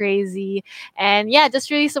how crazy, and yeah, just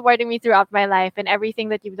really supporting me throughout my life and everything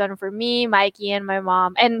that you've done for me, Mikey, and my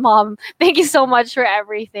mom. And mom, thank you so much for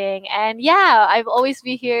everything. And yeah, I've always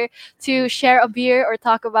be here to share a beer or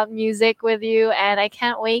talk about music with you. And I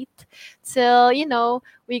can't wait till,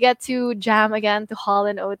 we get to jam again to Hall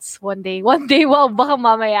and Oates one day. One day, well, baka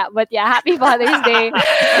mamaya. But yeah, happy Father's Day.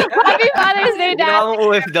 Happy Father's Day, Dad. Ginawa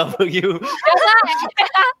mong OFW.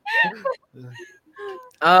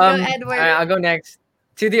 Edward. I'll go next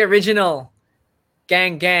to the original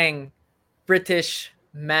gang British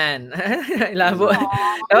man. Labo.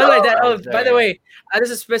 That was my dad. Oh, by the way, there's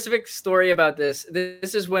a specific story about this.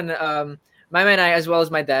 This is when Mama and I, as well as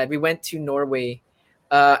my dad, we went to Norway.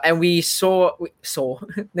 And we saw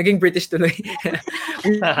naging British tuloy.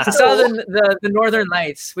 We saw the Northern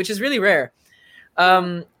Lights, which is really rare.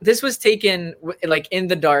 This was taken like in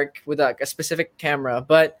the dark with like a specific camera,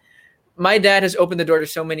 but my dad has opened the door to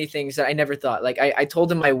so many things that I never thought. Like I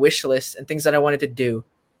told him my wish list and things that I wanted to do,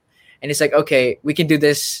 and he's like, okay, we can do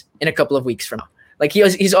this in a couple of weeks from now. Like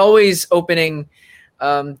he's always opening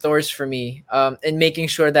doors for me, and making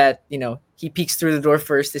sure that he peeks through the door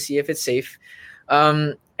first to see if it's safe.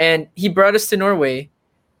 And he brought us to Norway,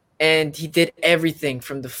 and he did everything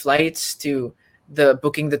from the flights to the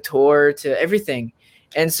booking the tour to everything.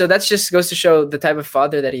 And so that just goes to show the type of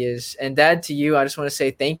father that he is. And Dad, to you, I just want to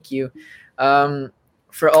say thank you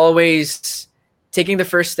for always taking the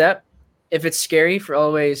first step. If it's scary, for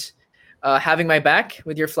always having my back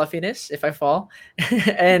with your fluffiness if I fall.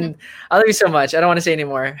 And I love you so much. I don't want to say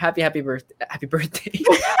anymore. Happy birthday. Happy birthday.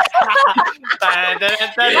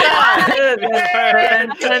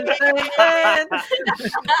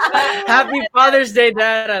 Happy Father's Day,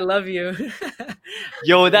 Dad. I love you.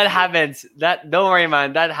 Yo, that happens. Don't worry,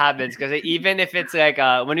 man. That happens because even if it's like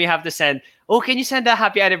when we have to send, can you send a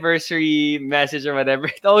happy anniversary message or whatever?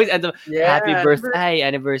 It always ends up happy birthday,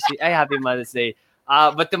 anniversary, happy Mother's Day.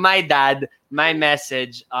 But to my dad, my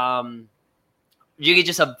message, really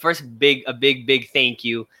just a big thank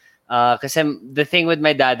you. Because the thing with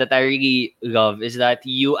my dad that I really love is that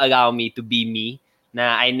you allow me to be me.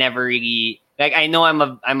 Na I never really like. I know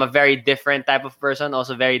I'm a very different type of person,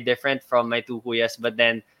 also very different from my two kuyas. But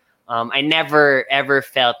then, I never ever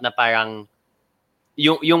felt na parang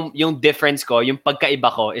yung difference ko, yung pagkaiba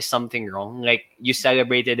ko is something wrong. Like you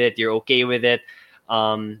celebrated it, you're okay with it.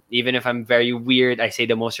 Even if I'm very weird, I say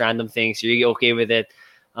the most random things. You're really okay with it.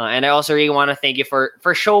 And I also really want to thank you for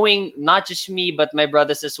showing not just me but my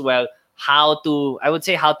brothers as well how to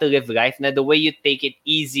live life. Na the way you take it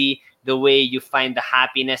easy, the way you find the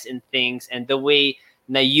happiness in things, and the way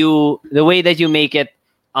that you make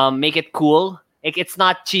it cool. Like it's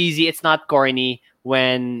not cheesy, it's not corny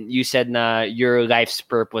when you said na your life's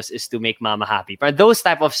purpose is to make mama happy. But those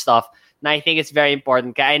type of stuff, na I think it's very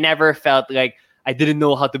important. I never felt like I didn't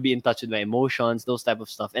know how to be in touch with my emotions, those type of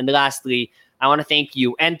stuff. And lastly, I want to thank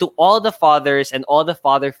you and to all the fathers and all the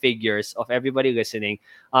father figures of everybody listening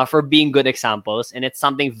for being good examples. And it's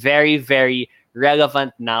something very, very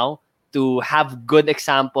relevant now to have good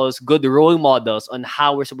examples, good role models on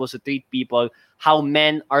how we're supposed to treat people, how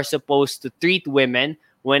men are supposed to treat women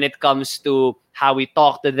when it comes to how we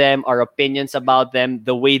talk to them, our opinions about them,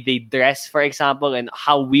 the way they dress, for example, and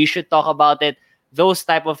how we should talk about it, those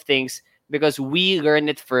type of things, because we learn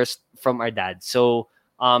it first from our dad. So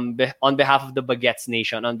on behalf of the Baguettes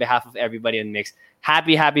Nation, on behalf of everybody in Mix,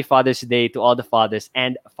 happy Father's Day to all the fathers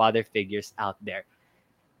and father figures out there.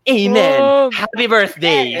 Amen. Boom. Happy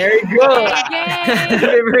birthday. There you go. Yay.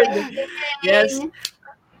 Happy birthday. Yes.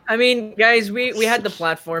 I mean, guys, we had the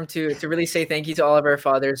platform to really say thank you to all of our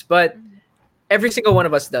fathers, but every single one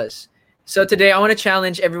of us does. So today I want to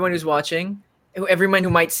challenge everyone who's watching, everyone who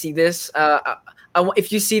might see this.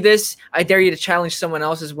 If you see this, I dare you to challenge someone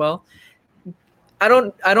else as well. I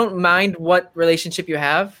don't mind what relationship you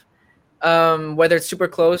have, whether it's super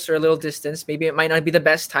close or a little distance. Maybe it might not be the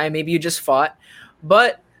best time. Maybe you just fought,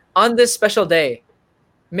 but on this special day,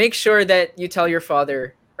 make sure that you tell your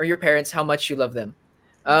father or your parents how much you love them,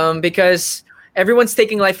 because everyone's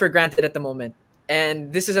taking life for granted at the moment,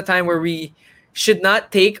 and this is a time where we should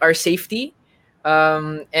not take our safety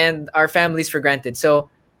and our families for granted. So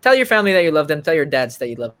tell your family that you love them. Tell your dads that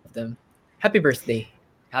you love them. Happy birthday.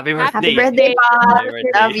 Happy birthday. Happy birthday, Happy Bob.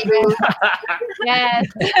 birthday. Love you. Yes.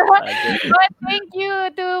 But thank you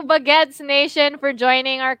to Baguettes Nation for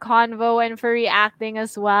joining our convo and for reacting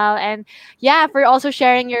as well. And yeah, for also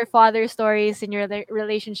sharing your father stories in your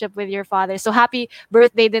relationship with your father. So happy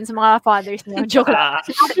birthday din sa mga fathers niyo. Joke lang.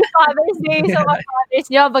 Happy Father's Day sa mga fathers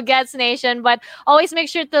niyo, Baguettes Nation. But always make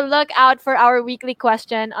sure to look out for our weekly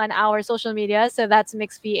question on our social media. So that's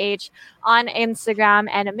MixPH on Instagram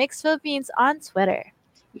and Mix Philippines on Twitter.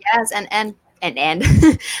 Yes, and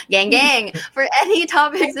gang. For any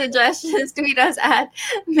topic suggestions, tweet us at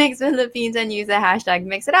Mix Philippines and use the hashtag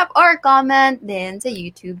Mix It Up or comment din sa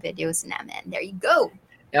YouTube videos namin. There you go.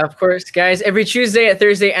 Yeah, of course, guys. Every Tuesday,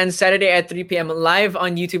 Thursday, and Saturday at 3 p.m. live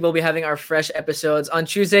on YouTube, we'll be having our fresh episodes. On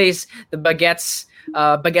Tuesdays, the Baguettes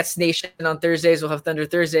Nation. On Thursdays, we'll have Thunder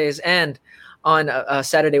Thursdays, and on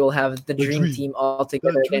Saturday, we'll have the Dream Team all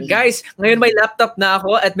together again. Guys, ngayon may laptop na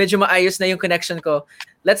ako at medyo maayos na yung connection ko.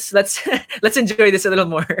 Let's enjoy this a little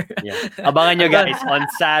more. Yeah. Abangan nyo guys, on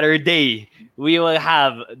Saturday, we will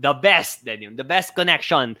have the best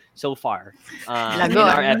connection so far in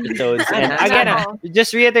our episodes. And again,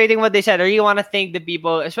 just reiterating what they said, I really want to thank the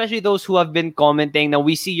people, especially those who have been commenting. Now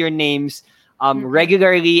we see your names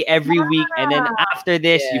regularly every week, and then after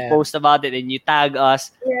this, you post about it and you tag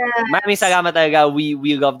us. Maraming salamat talaga. We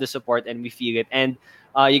love the support and we feel it. And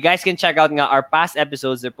you guys can check out our past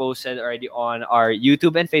episodes. They're posted already on our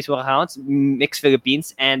YouTube and Facebook accounts, Mix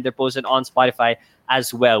Philippines, and they're posted on Spotify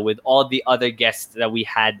as well with all the other guests that we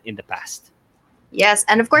had in the past. Yes,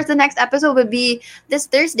 and of course, the next episode will be this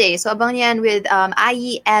Thursday. So abang yan with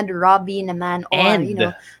Ai and Robbie naman,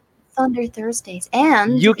 or Thunder Thursdays.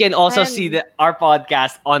 And you can also see our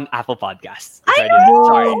podcast on Apple Podcasts. I know!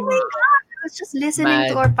 Sorry. Oh my God! I was just listening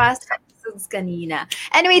to our past episodes kanina.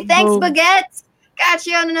 Anyway, thanks, Baguettes! Catch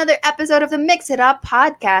you on another episode of the Mix It Up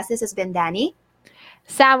podcast. This has been Danny.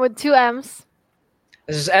 Sam with 2 M's.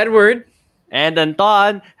 This is Edward. And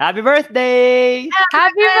Anton, happy birthday!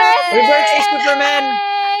 Happy birthday! Happy birthday, Superman!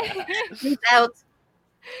 Peace out.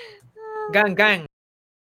 Gang.